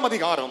 47ஆம்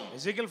அதிகாரம்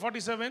Ezekiel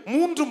 47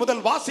 3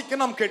 முதல் வாசிக்க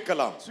நாம்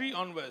கேட்கலாம். 3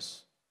 onwards.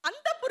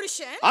 அந்த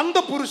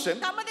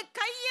புருஷன் தமது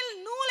கையில்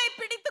நூலை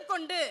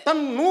பிடித்துக்கொண்டு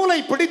தன் நூலை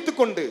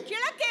பிடித்துக்கொண்டு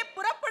கிழக்கே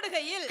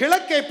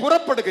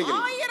புறப்படுகையில்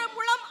 1000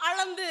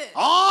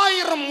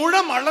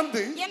 முழம்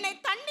அளந்து என்னை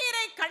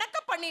தண்ணீரை கடக்க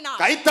பண்ணினார்.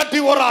 கை தட்டி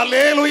ஒரு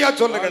அல்லேலூயா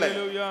சொல்லுங்களே.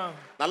 Hallelujah.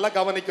 நல்லா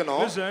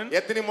கவனிக்கணும்.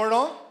 எத்தனை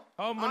முழம்?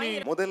 How many?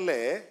 முதல்ல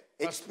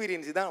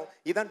எக்ஸ்பீரியன்ஸ்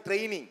இதான்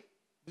training.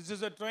 This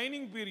is a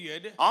training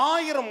period.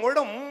 1000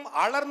 முழம்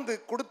அளந்து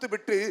கொடுத்து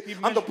விட்டு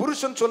அந்த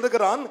புருஷன்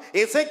சொல்லுகிறான்,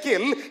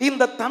 எசேக்கியேல்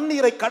இந்த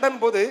தண்ணீரை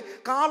கடன்போது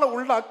கால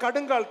உள்ள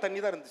கடுங்கால் தண்ணி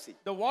தான் இருந்துச்சு.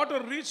 The water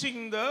reaching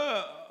the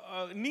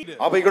need.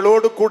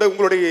 அவைகளோடு கூட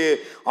உங்களுடைய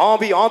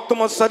ஆவி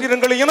ஆத்ம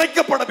சரீரங்களை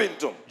இணைக்கப்பட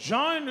வேண்டும்.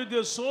 Join with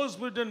your soul,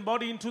 spirit and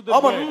body into the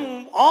அவன்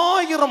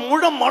 1000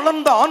 முழம்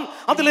அளந்தான்,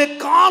 அதிலே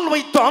கால்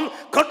வைத்தான்,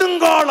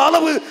 கடுங்கால்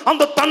அளவு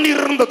அந்த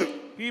தண்ணீர் இருந்தது.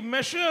 He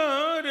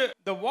measured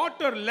the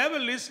water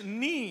level is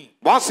knee.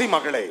 வாசி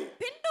மகளே.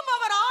 பின்னும்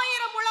அவர்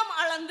 1000 முழம்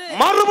அளந்து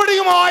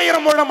மறுபடியும் 1000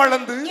 முழம்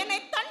அளந்து என்னை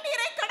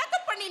தண்ணீரை கடக்க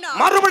பண்ணினார்.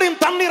 மறுபடியும்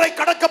தண்ணீரை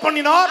கடக்க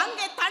பண்ணினார்.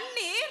 அங்கே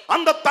தண்ணீர்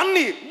அந்த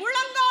தண்ணீர்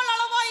முழங்கால்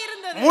அளவா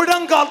இருந்தது.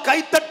 முழங்கால் கை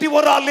தட்டி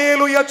ஒரு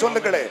அல்லேலூயா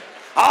சொல்லுங்களே.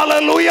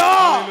 ஹalleluya.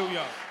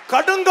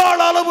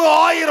 கடுங்கால் அளவு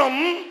 1000,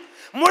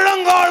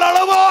 முழங்கால்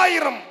அளவு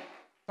 1000.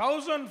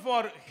 1000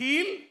 for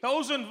heel,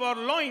 1000 for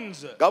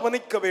loins.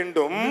 கவனிக்க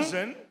வேண்டும்.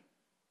 Listen.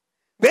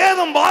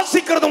 வேதம்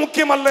வாசிக்கிறது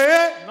முக்கியமல்ல,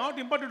 Not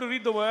important to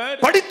read the word.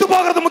 படித்து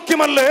போகிறது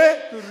முக்கியமல்ல,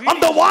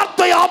 அந்த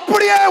வார்த்தையை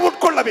அப்படியே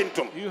உட்கொள்ள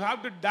வேண்டும். You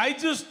have to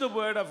digest the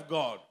word of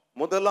God.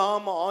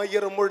 முதலாம்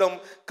 1000 முழம்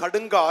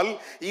கடுங்கால்,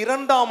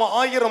 இரண்டாம்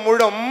 1000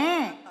 முழம்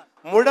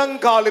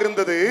முழங்கால்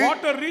இருந்தது.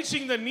 Water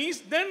reaching the knees,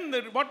 then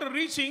the water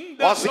reaching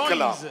the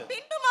வாசிக்கலாம். loins.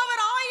 பின்னும்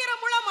அவர் 1000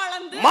 முழம்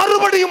அளந்து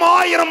மறுபடியும்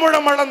 1000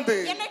 முழம் அளந்து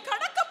என்னை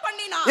கடக்க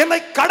பண்ணினார். என்னை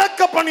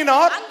கடக்க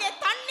பண்ணினார். அங்கே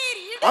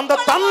தண்ணீர் அந்த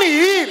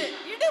தண்ணீர்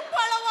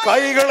இடுப்பளவாய்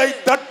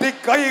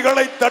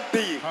கைகளை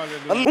தட்டி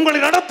உங்களை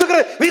நடத்துகிற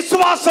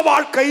விசுவாச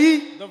வாழ்க்கை.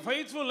 The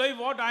faithful life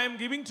what I am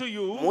giving to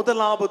you.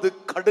 முதலாவது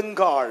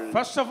கடுங்கால்,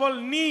 First of all,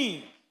 knee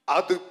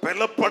அது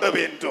பலப்பட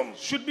வேண்டும்.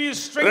 should be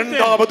strengthened.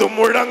 இரண்டாவது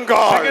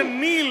முழங்கால், Second,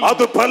 knee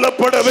அது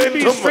பலப்பட should be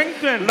வேண்டும்.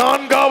 strengthened.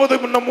 நான்காவது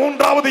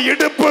மூன்றாவது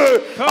இடுப்பு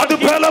அது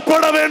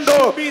பலப்பட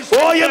வேண்டும். should be O N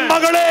strengthened.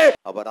 மகளே,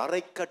 அவர்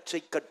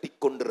அரைக்கச்சை கட்டிக்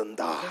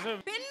கொண்டிருந்தார்.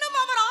 பின்னும்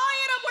அவர்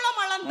 1000 முழம்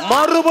அளந்தார்.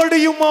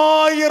 மறுபடியும்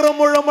 1000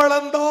 முழம்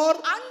அளந்தார்.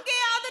 அங்கே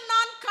அது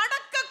நான்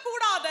கடக்க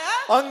கூடாத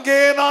அங்கே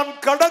நான்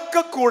கடக்க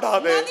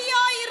கூடாது.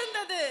 நதியாய்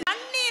இருந்தது.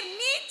 தண்ணீர்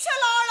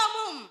நீச்சல்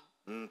ஆழமும்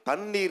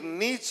தண்ணீர்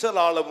நீச்சல்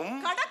ஆழமும்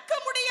கடக்க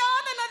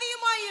முடியாத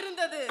நதியுமாய்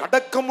இருந்தது.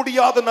 கடக்க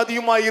முடியாத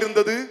நதியுமாய்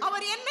இருந்தது.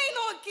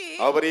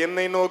 அவர்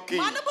என்னை நோக்கி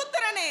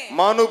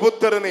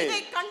மனுபுத்திரனே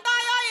இதை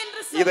கண்டாயா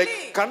என்று இதை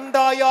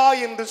கண்டாயா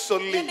என்று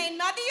சொல்லி என்னை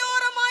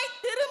நதியோரமாய்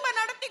திரும்ப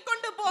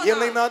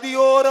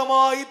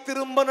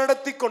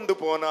நடத்தி கொண்டு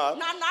போனார்.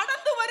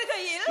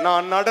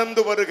 நான்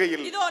நடந்து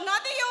வருகையில் இதோ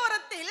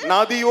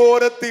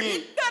நதியோரத்தில்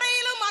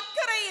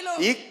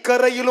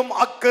இக்கரையிலும்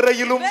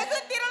அக்கரையிலும்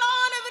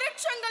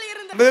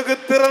வெகு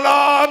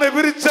திரளான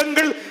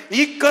விருட்சங்கள்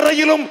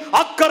இக்கரையிலும்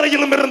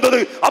அக்கரையிலும் இருந்தது.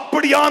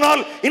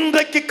 அப்படியானால்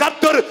இன்றைக்கு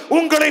கர்த்தர்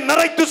உங்களை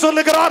நிறைத்து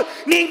சொல்லுகிறார்,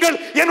 நீங்கள்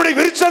என்னுடைய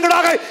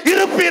விருட்சங்களாக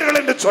இருப்பீர்கள்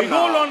என்று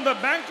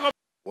சொன்னார்.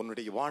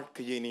 உன்னுடைய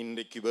வாழ்க்கையை நீ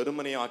இன்றைக்கு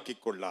வெறுமனே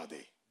ஆக்கிக்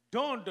கொள்ளாதே.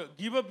 Don't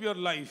give up your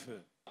life.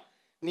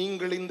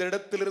 நீங்கள் இந்த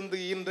இடத்திலிருந்து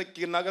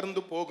இன்றைக்கு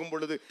நகர்ந்து போகும்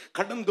பொழுது,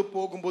 கடந்து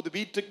போகும்போது,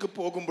 வீட்டுக்கு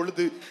போகும்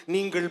பொழுது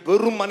நீங்கள்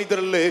வெறும்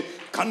மனிதர் அல்ல,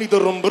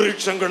 கனிதரும்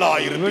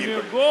விருட்சங்களாய்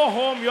இருப்பீர்கள். When you go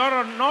home, you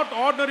are not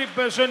ordinary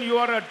person, you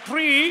are a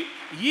tree,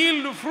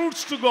 yield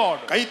fruits to God.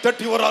 கை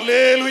தட்டி ஒரு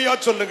அல்லேலூயா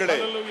சொல்லுங்களே.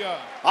 Hallelujah.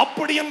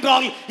 அப்படி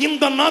என்றால்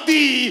இந்த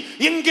நதி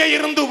எங்கே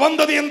இருந்து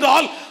வந்தது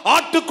என்றால்,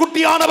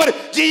 ஆட்டுக்குட்டியானவர்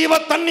ஜீவ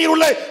தண்ணீர்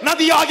உள்ள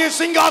நதியாகிய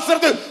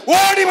சிங்காசனத்தில்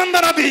ஓடி வந்த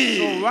நதி.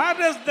 So where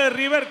does the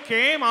river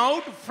came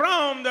out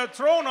from? The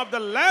throne of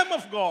the Lamb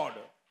of God.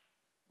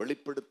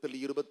 வெளிப்படுத்தல்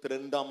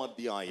 22ஆம்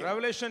அத்தியாயம்.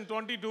 Revelation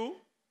 22.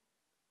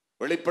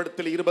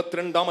 வெளிப்படுத்தல்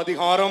 22ஆம்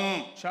அதிகாரம்.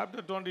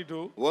 Chapter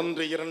 22.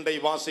 1-2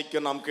 வாசிக்க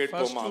நாம்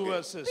கேட்போமாக. First 2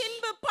 verses.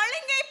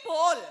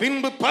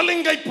 பின்பு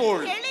பளிங்கை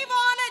போல்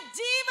தெளிவான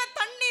ஜீவ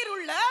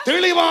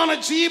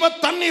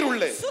தண்ணீர்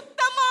உள்ள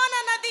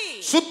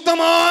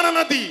சுத்தமான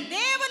நதி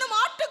தேவனும்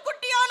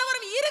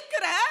ஆட்டுக்குட்டியானவரும்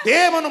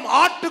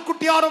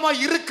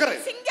இருக்கிற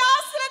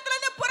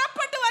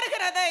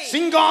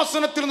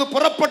சிங்காசனத்திலிருந்து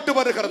புறப்பட்டு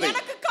வருகிறது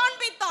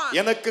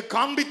எனக்கு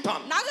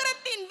காண்பித்தான்.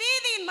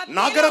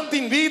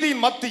 நகரத்தின்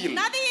வீதியின் மத்தியில்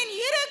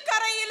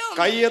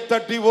கையை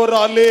தட்டி ஒரு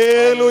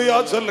அல்லேலூயா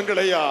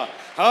சொல்லுங்களையா.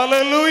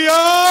 அல்லேலூயா.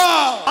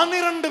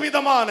 12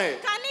 விதமான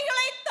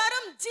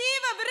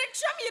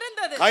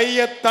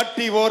கையை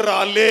தட்டி ஒரு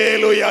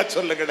அல்லேலூயா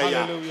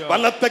சொல்லுங்களையா.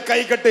 பலத்த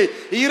கை கட்டி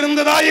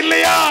இருந்ததா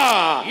இல்லையா?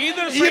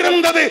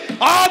 இருந்தது.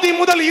 ஆதி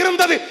முதல்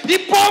இருந்தது,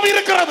 இப்போவும்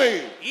இருக்கிறது.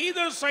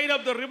 Either side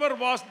of the river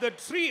was the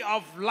tree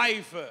of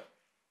life.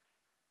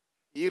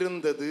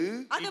 இருந்தது.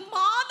 அது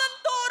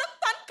மாதந்தோறும்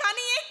தன்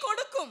கனியை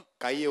கொடுக்கும்.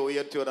 கையை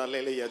உயர்த்தி ஒரு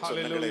அல்லேலூயா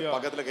சொல்லுங்களே.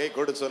 பக்கத்துல கை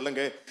கொடு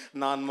சொல்லுங்க,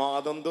 நான்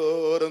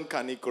மாதந்தோறும்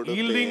கனி கொடுப்பேன்.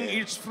 Yielding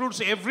its fruits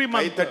every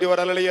month. கை தட்டி ஒரு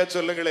அல்லேலூயா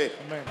சொல்லுங்களே.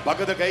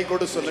 பக்கத்துல கை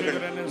கொடு சொல்லுங்க,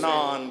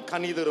 நான்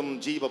கனிதரும்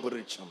ஜீவ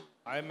விருட்சம்.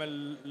 I am a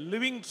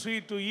living tree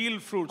to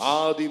yield fruits.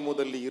 ஆதி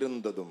முதல்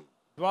இருந்ததும்,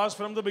 it was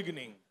from the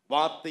beginning.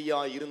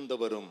 வார்த்தையாய்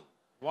இருந்தவரும்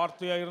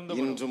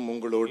இன்றும்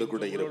உங்களோடு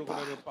கூட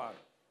இருப்பார்.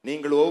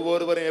 நீங்கள்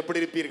ஒவ்வொருவரும் எப்படி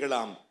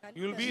இருப்பீர்களாம்?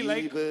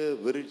 ஜீவ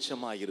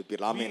விருட்சமாய்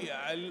இருப்பீர்கள். ஆமென்.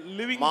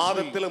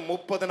 மாதத்துல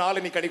 30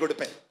 நாள் நீ கனி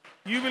கொடுப்ப.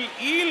 You will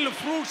yield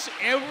fruits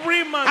every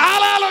month.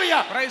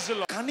 Hallelujah. Praise the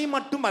Lord. கனி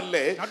மட்டுமல்ல,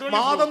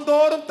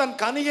 மாதந்தோறும் தன்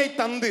கனியை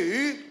தந்து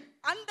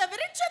அந்த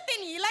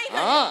விருட்சத்தின்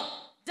இலைகள்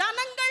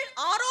ஜனங்கள்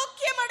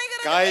ஆரோக்கியம்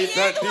அடைகிறது. கை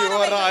தட்டி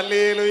ஒரு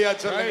அல்லேலூயா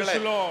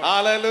சொல்லுங்களேன்.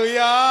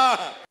 ஹalleluya.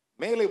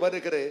 மேலே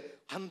வருகிற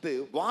அந்த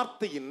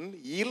வார்த்தையின்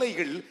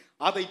இலைகள்,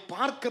 அதை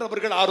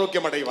பார்க்கிறவர்கள்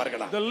ஆரோக்கியம்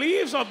அடைவார்களா? The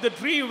leaves of the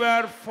tree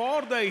were for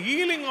the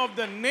healing of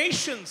the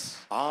nations.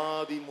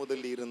 ஆதி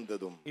முதல்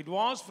இருந்ததும். It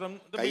was from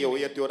the கையை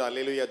உயர்த்தி ஒரு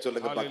அல்லேலூயா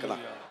சொல்லுங்க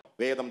பார்க்கலாம்.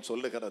 வேதம்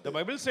சொல்லுகிறது. The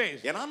Bible says.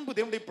 என் அன்பு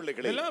தேவனுடைய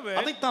பிள்ளைகளே,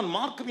 அதைத்தான்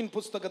மார்க்குவின்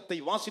புத்தகத்தை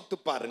வாசித்து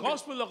பாருங்க.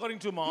 Gospel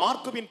according to Mark.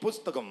 மார்க்குவின்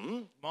புத்தகம்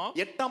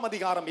 8ஆம்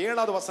அதிகாரம்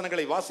 7வது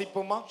வசனங்களை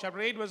வாசிப்போமா?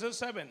 Chapter 8 verses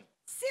 7.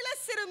 சில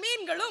சிறு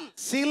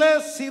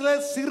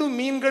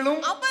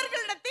மீன்களும்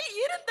அவர்களிடத்தில்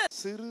இருந்தது.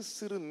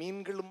 சிறு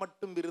மீன்கள்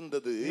மட்டும்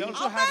இருந்தது.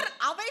 அவர்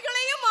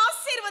அவைகளையும்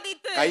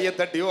ஆசீர்வதித்து கையை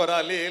தட்டி ஒரு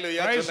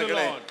அல்லேலூயா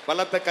சொல்லுங்களே.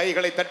 பலத்த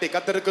கைகளை தட்டி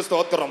கர்த்தருக்கு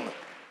ஸ்தோத்திரம்.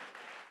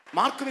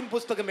 மார்க்குவின்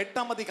புத்தகம்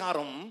 8ஆம்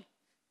அதிகாரம்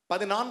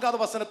 14வது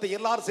வசனத்தை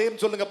எல்லாரும்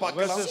சேர்ந்து சொல்லுங்க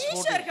பார்க்கலாம்.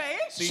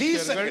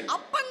 சீஷர்கள்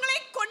அப்பங்களை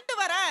கொண்டு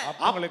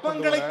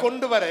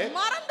வர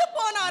மறந்து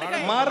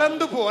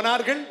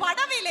போனார்கள்.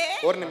 படவிலே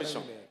ஒரு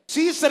நிமிஷம்.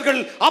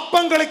 சீஷர்கள்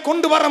அப்பங்களை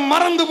கொண்டு வர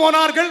மறந்து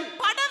போனார்கள்.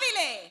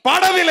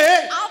 படவிலே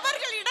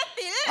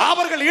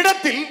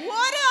அவர்களிடத்தில்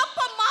ஒரு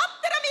அப்பம்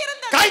மாத்திரம்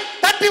இருந்தது. கை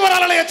தட்டி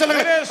வரலையே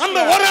சொல்லுங்க. அந்த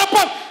ஒரு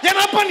அப்பம்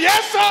என் அப்பன்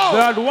இயேசு.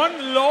 That one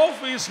loaf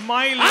is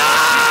my Lord.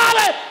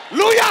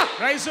 Hallelujah.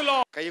 Praise the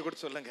Lord. கையை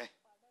கொடுத்து சொல்லுங்க.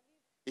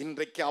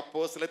 இன்றைக்கு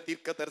அப்போஸ்தல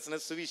தீர்க்க தரிசன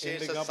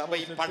சுவிசேஷ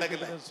சபை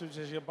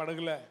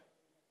படகுல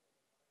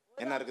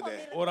என்ன இருக்குது?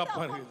 ஒரு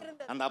அப்பம் இருக்குது.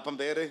 அந்த அப்பம்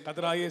பேரு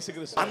கர்த்தராகிய இயேசு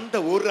கிறிஸ்து. அந்த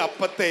ஒரு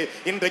அப்பத்தை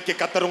இன்றைக்கு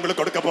கர்த்தர்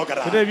உங்களுக்கு கொடுக்க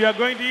போகிறார். Today we are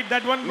going to eat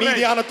that one bread.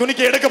 மீதியான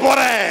துணிக்கை எடுக்க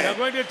போறேன்.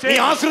 நீ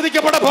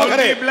ஆசீர்வதிக்கப்பட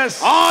போகிறே.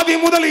 ஆதி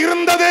முதல்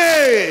இருந்தது.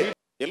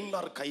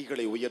 எல்லார்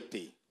கைகளை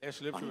உயர்த்தி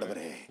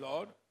ஆண்டவரே,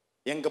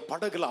 எங்க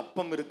படகுல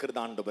அப்பம் இருக்கிறது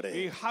ஆண்டவரே.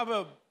 We have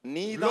a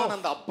நீதான்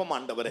அந்த அப்பம்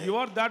ஆண்டவரே. You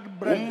are that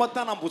bread.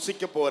 உம்மத்தான் நான்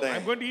புசிக்க போறேன்.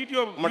 I'm going to eat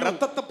your உம்ம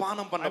ரத்தத்தை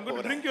பானம் பண்ண போறேன். I'm going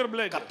to drink your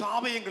blood.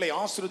 கர்த்தாவே எங்களை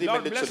ஆசீர்வதியும்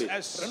என்று சொல்லி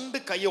ரெண்டு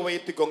கையை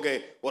உயர்த்திக்கோங்க.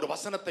 ஒரு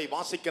வசனத்தை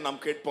வாசிக்க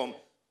நாம் கேட்போம்.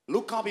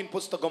 லூக்காவின்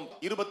புத்தகம்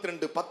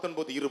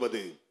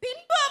 22:19-20.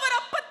 பின்பு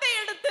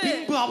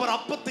அவர்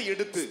அப்பத்தை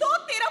எடுத்து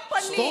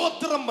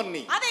ஸ்தோத்திரம்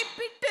பண்ணி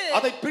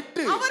அதை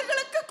பிட்டு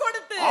அவர்களுக்கு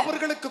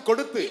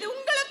கொடுத்து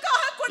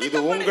இது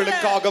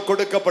உங்களுக்காக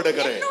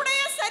கொடுக்கப்படுகிறது.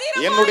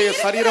 என்னுடைய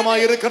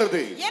சரீரமாய்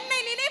இருக்கிறது.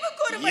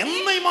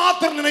 என்னை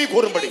மாத்திரம் நினைவு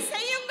கூறும்படி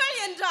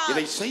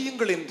இதை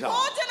செய்யுங்கள் என்றார்.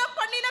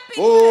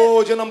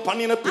 போஜனம்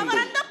பண்ணின பின்பு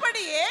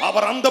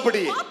அவர்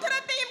அந்தபடியே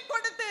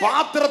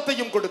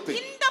பாத்திரத்தையும் கொடுத்து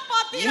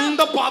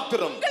இந்த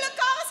பாத்திரம்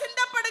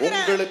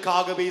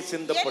உங்களுக்காகவே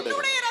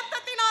சிந்தப்படுகிறது.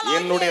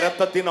 என்னுடைய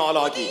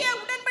இரத்தத்தினாலாகி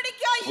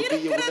புதிய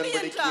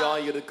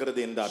உடன்படிக்கையாய் இருக்கிறது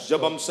என்றார்.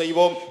 ஜெபம்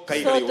செய்வோம்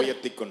கைகளை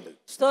உயர்த்திக் கொண்டு.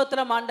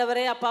 ஸ்தோத்திரம்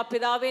ஆண்டவரே. அப்பா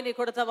பிதாவே, நீ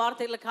கொடுத்த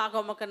வார்த்தைகளுக்காக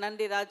உமக்கு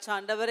நன்றி ராஜா.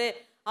 ஆண்டவரே,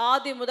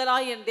 ஆதி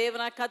முதலாய் என்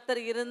தேவனாய் கர்த்தர்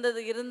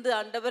இருந்து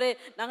ஆண்டவரே,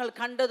 நாங்கள்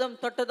கண்டதும்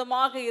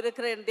தொட்டதுமாக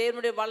இருக்கிற என்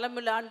தேவனுடைய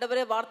வல்லமுள்ள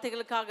ஆண்டவரே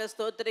வார்த்தைகளுக்காக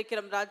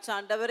ஸ்தோத்திரிக்கிறோம் ராஜா.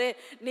 ஆண்டவரே,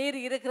 நீர்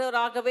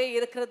இருக்கிறவராகவே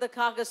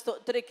இருக்கிறதுக்காக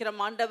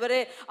ஸ்தோத்திரிக்கிறோம்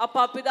ஆண்டவரே.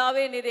 அப்பா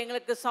பிதாவே, நீர்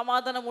எங்களுக்கு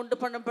சமாதானம் உண்டு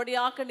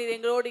பண்ணும்படியாக நீர்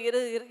எங்களோடு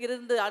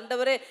இருந்து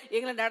ஆண்டவரே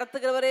எங்களை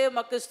நடத்துகிறவரே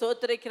உமக்கு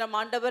ஸ்தோத்திரிக்கிறோம்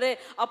ஆண்டவரே.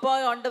 அப்பா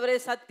ஆண்டவரே,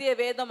 சத்திய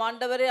வேதம்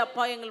ஆண்டவரே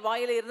அப்பா எங்கள்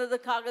வாயில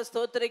இருந்ததுக்காக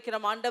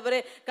ஸ்தோத்திரிக்கிறோம்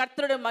ஆண்டவரே.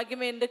 கர்த்தருடைய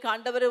மகிமை இன்றைக்கு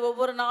ஆண்டவரே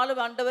ஒவ்வொரு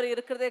நாளும் ஆண்டவரே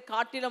இருக்கிறதே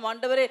காட்டிலும்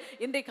ஆண்டவரே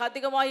இன்றைக்கு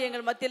அதிகமாக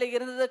எங்கள் மத்தியில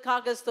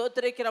இருந்ததுக்காக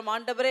ஸ்தோத்திரிக்கிறோம்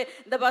ஆண்டவரே.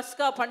 இந்த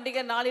பஸ்கா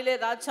பண்டிகை நாளிலே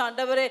ராஜா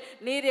ஆண்டவரே,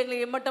 நீர் எங்களை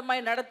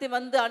இம்மட்டமாய் நடத்தி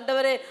வந்து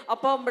ஆண்டவரே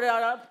அப்பா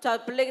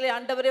பிள்ளைகளை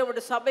ஆண்டவரே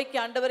உடைய சபைக்கு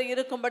ஆண்டவரே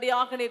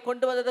இருக்கும்படியாக நீர்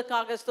கொண்டு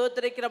வந்ததுக்காக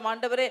ஸ்தோத்திரிக்கிறோம்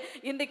ஆண்டவரே.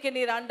 இன்றைக்கு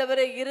நீர்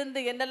ஆண்டவரே இருந்து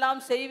என்னெல்லாம்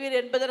செய்வீர்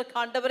என்பதற்கு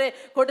ஆண்டவரே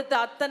கொடுத்த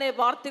அத்தனை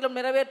வார்த்தைகளும்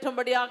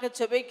நிறைவேற்றும்படியாக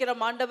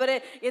செபிக்கிறோம் ஆண்டவரே.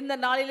 இந்த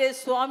நாளிலே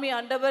சுவாமி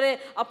ஆண்டவரே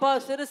அப்பா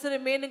சிறு சிறு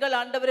மீன்கள்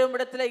ஆண்டவரே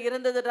உம்மிடத்தில்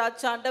இருந்தது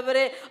ராஜா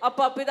ஆண்டவரே.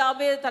 அப்பா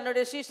பிதாவே,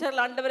 தன்னுடைய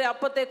சீஷர்கள் ஆண்டவரே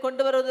அப்பத்தை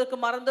கொண்டு வருவதற்கு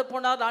மறந்து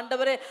போனார்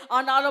ஆண்டவரே.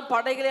 ஆனாலும்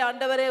படைகளே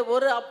ஆண்டவரே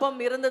ஒரு அப்பம்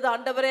இருந்தது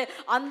ஆண்டவரே.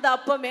 அந்த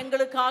அப்பம்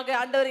எங்களுக்காக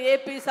ஆண்டவரே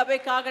A.P.E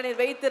சபைக்காக நீர்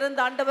வைத்திருந்த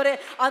ஆண்டவரே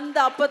அந்த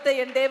அப்பத்தை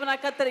என்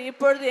தேவனாய் கர்த்தர்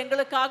இப்பொழுது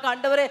எங்களுக்காக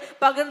ஆண்டவரே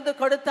பகிர்ந்து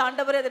கொடுத்த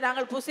ஆண்டவரே அதை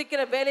நாங்கள்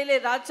புசிக்கிற வேளையிலே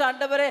ராஜா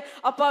ஆண்டவரே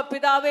அப்பா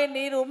பிதாவே,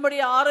 நீர்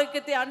உம்முடைய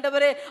ஆரோக்கியத்தை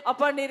ஆண்டவரே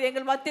அப்பா நீர்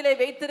எங்கள் மத்தியிலே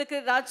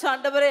வைத்திருக்கிற ராஜா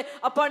ஆண்டவரே.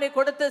 அப்பா நீ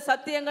கொடுத்த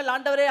சத்தியங்கள்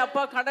ஆண்டவரே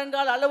அப்பா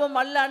கடங்கால் அளவும்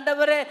அல்ல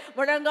ஆண்டவரே,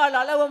 முழங்கால்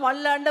அளவும்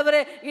அல்ல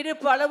ஆண்டவரே,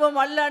 இடுப்பு அளவும்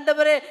அல்ல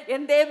ஆண்டவரே.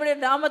 என் தேவனுடைய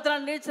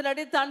நாமத்தினால் நீச்சல்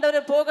அடித்து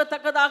ஆண்டவரே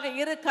போகத்தக்கதாக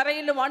இரு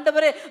கரையிலும்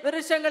ஆண்டவரே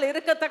விருஷங்கள்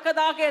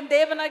இருக்கத்தக்கதாக என்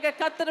தேவனாகிய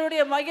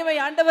கர்த்தருடைய மகிமை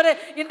ஆண்டவரே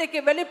இன்றைக்கு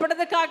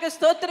வெளிப்படுவதற்காக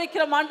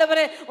ஸ்தோத்திரிக்கிறோம்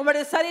ஆண்டவரே.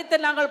 உம்முடைய சரீரத்தை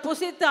நாங்கள்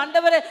புசித்து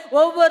ஆண்டவரே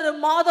ஒவ்வொரு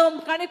மாதமும்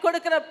கனி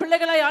கொடுக்கிற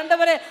பிள்ளைகளை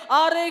ஆண்டவரே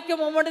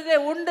ஆரோக்கியம் உம்முடைய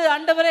உண்டு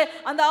ஆண்டவரே.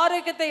 அந்த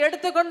ஆரோக்கியத்தை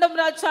எடுத்துக்கொண்டும்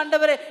ராஜா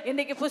ஆண்டவரே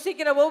இன்னைக்கு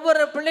புசிக்கிற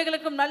ஒவ்வொரு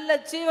பிள்ளைகளுக்கும் நல்ல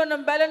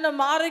ஜீவனும்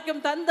பலனும்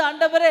ஆரோக்கியம் தந்து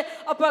ஆண்டவரே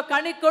அப்பா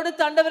கனி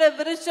கொடுத்து ஆண்டவரே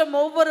விருஷம்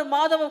ஒவ்வொரு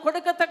மாதமும்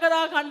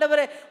கொடுக்கத்தக்கதாக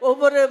ஆண்டவரே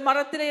ஒவ்வொரு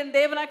மரத்திலே என்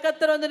தேவனாய்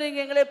கர்த்தர் வந்து நீங்க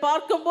எங்களை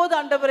பார்க்கும் போது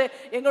ஆண்டவரே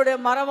எங்களுடைய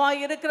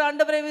மரமாய் இருக்கிற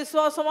ஆண்டவரே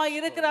விசுவாசமாய்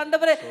இருக்கிற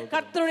ஆண்டவரே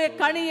கர்த்தருடைய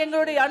கனி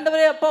எங்களுடைய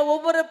ஆண்டவரே அப்பா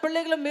ஒவ்வொரு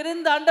பிள்ளைகளும்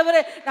இருந்து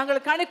ஆண்டவரே நாங்கள்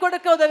கனி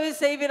கொடுக்க உதவி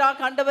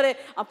செய்வீராக ஆண்டவரே.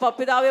 அப்பா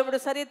பிதாவே,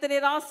 உம்முடைய சரீரத்தை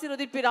நீர்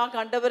ஆசீர்வதிப்பீராக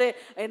ஆண்டவரே.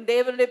 என்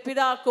தேவனுடைய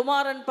பிதா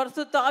குமாரன்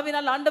பரிசுத்த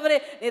ஆவியினால் ஆண்டவரே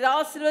நீர்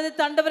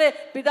ஆசீர்வதித்து ஆண்டவரே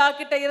பிதா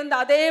கிட்ட இருந்த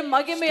அதே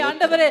மகிமை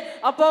ஆண்டவரே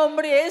அப்பா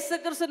உம்முடைய இயேசு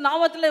கிறிஸ்து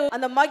நாமத்திலே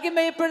அந்த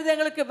மகிமை இப்பொழுது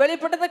எங்களுக்கு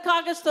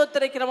வெளிப்பட்டதற்காக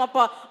ஸ்தோத்திரிக்கிறோம்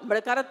அப்பா.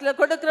 உம்முடைய கரத்திலே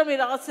கொடுக்கிறோம்,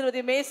 நீர்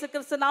ஆசீர்வதியும் இயேசு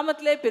கிறிஸ்து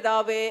நாமத்திலே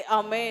பிதாவே,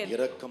 ஆமென்.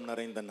 இரக்கம்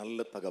நிறைந்த நல்ல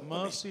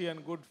தகப்பனே, mercy and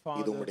good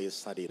father, இது உம்முடைய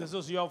சரீரம், this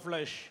is your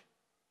flesh.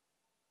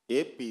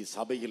 A.P.E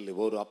சபையில்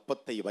ஒரு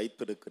அப்பத்தை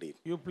வைத்திருக்கிறீர்.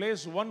 You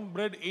place one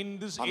bread in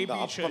this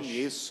A.P.E Church.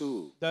 இயேசு,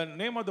 the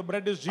name of the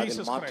bread is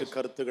Jesus மாற்று Christ.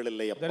 கருத்துகள்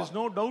இல்லை அப்பா. There is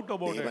no doubt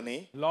about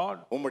it. Lord,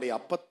 உம்முடைய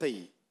அப்பத்தை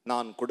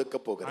நான் கொடுக்க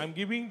போகிறேன். I am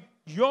giving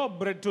your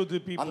bread to the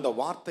people. அந்த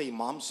வார்த்தை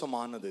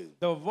மாம்சமானது.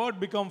 The word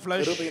become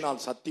flesh. கிருபையினால்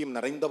சத்தியம்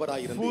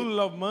நிறைந்தவராய் இருந்தீர். Full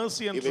of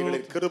mercy and truth.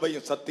 இவைகளில்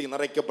கிருபையும் சத்தியம்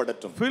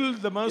நிறைக்கப்படட்டும். Fill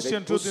the mercy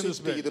and truth in this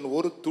bread. இதன்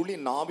ஒரு துளி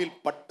நாவில்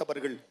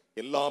பட்டவர்கள்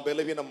எல்லா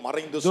பலவீனம்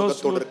மறைந்து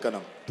சுகத்தோடு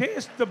இருக்கணும்.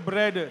 Taste the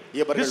bread.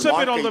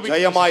 disappear all the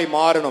ஜெயமாய்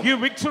மாறணும்.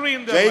 Give victory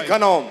in their life.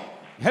 ஜெயிக்கணும்.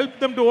 Help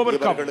them to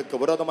overcome. இவர்களுக்கு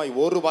விரோதமாய்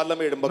ஒரு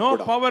வல்லமை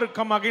எழும்பக்கூடாது. No power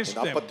come against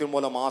them. அப்பத்தின்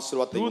மூலம்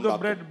ஆசீர்வாதத்தை Through the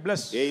bread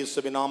bless.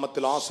 இயேசுவின்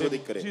நாமத்தில்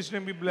ஆசீர்வதிக்கிறேன். Jesus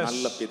name be blessed.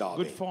 நல்ல பிதாவே.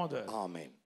 Good Father. ஆமென்.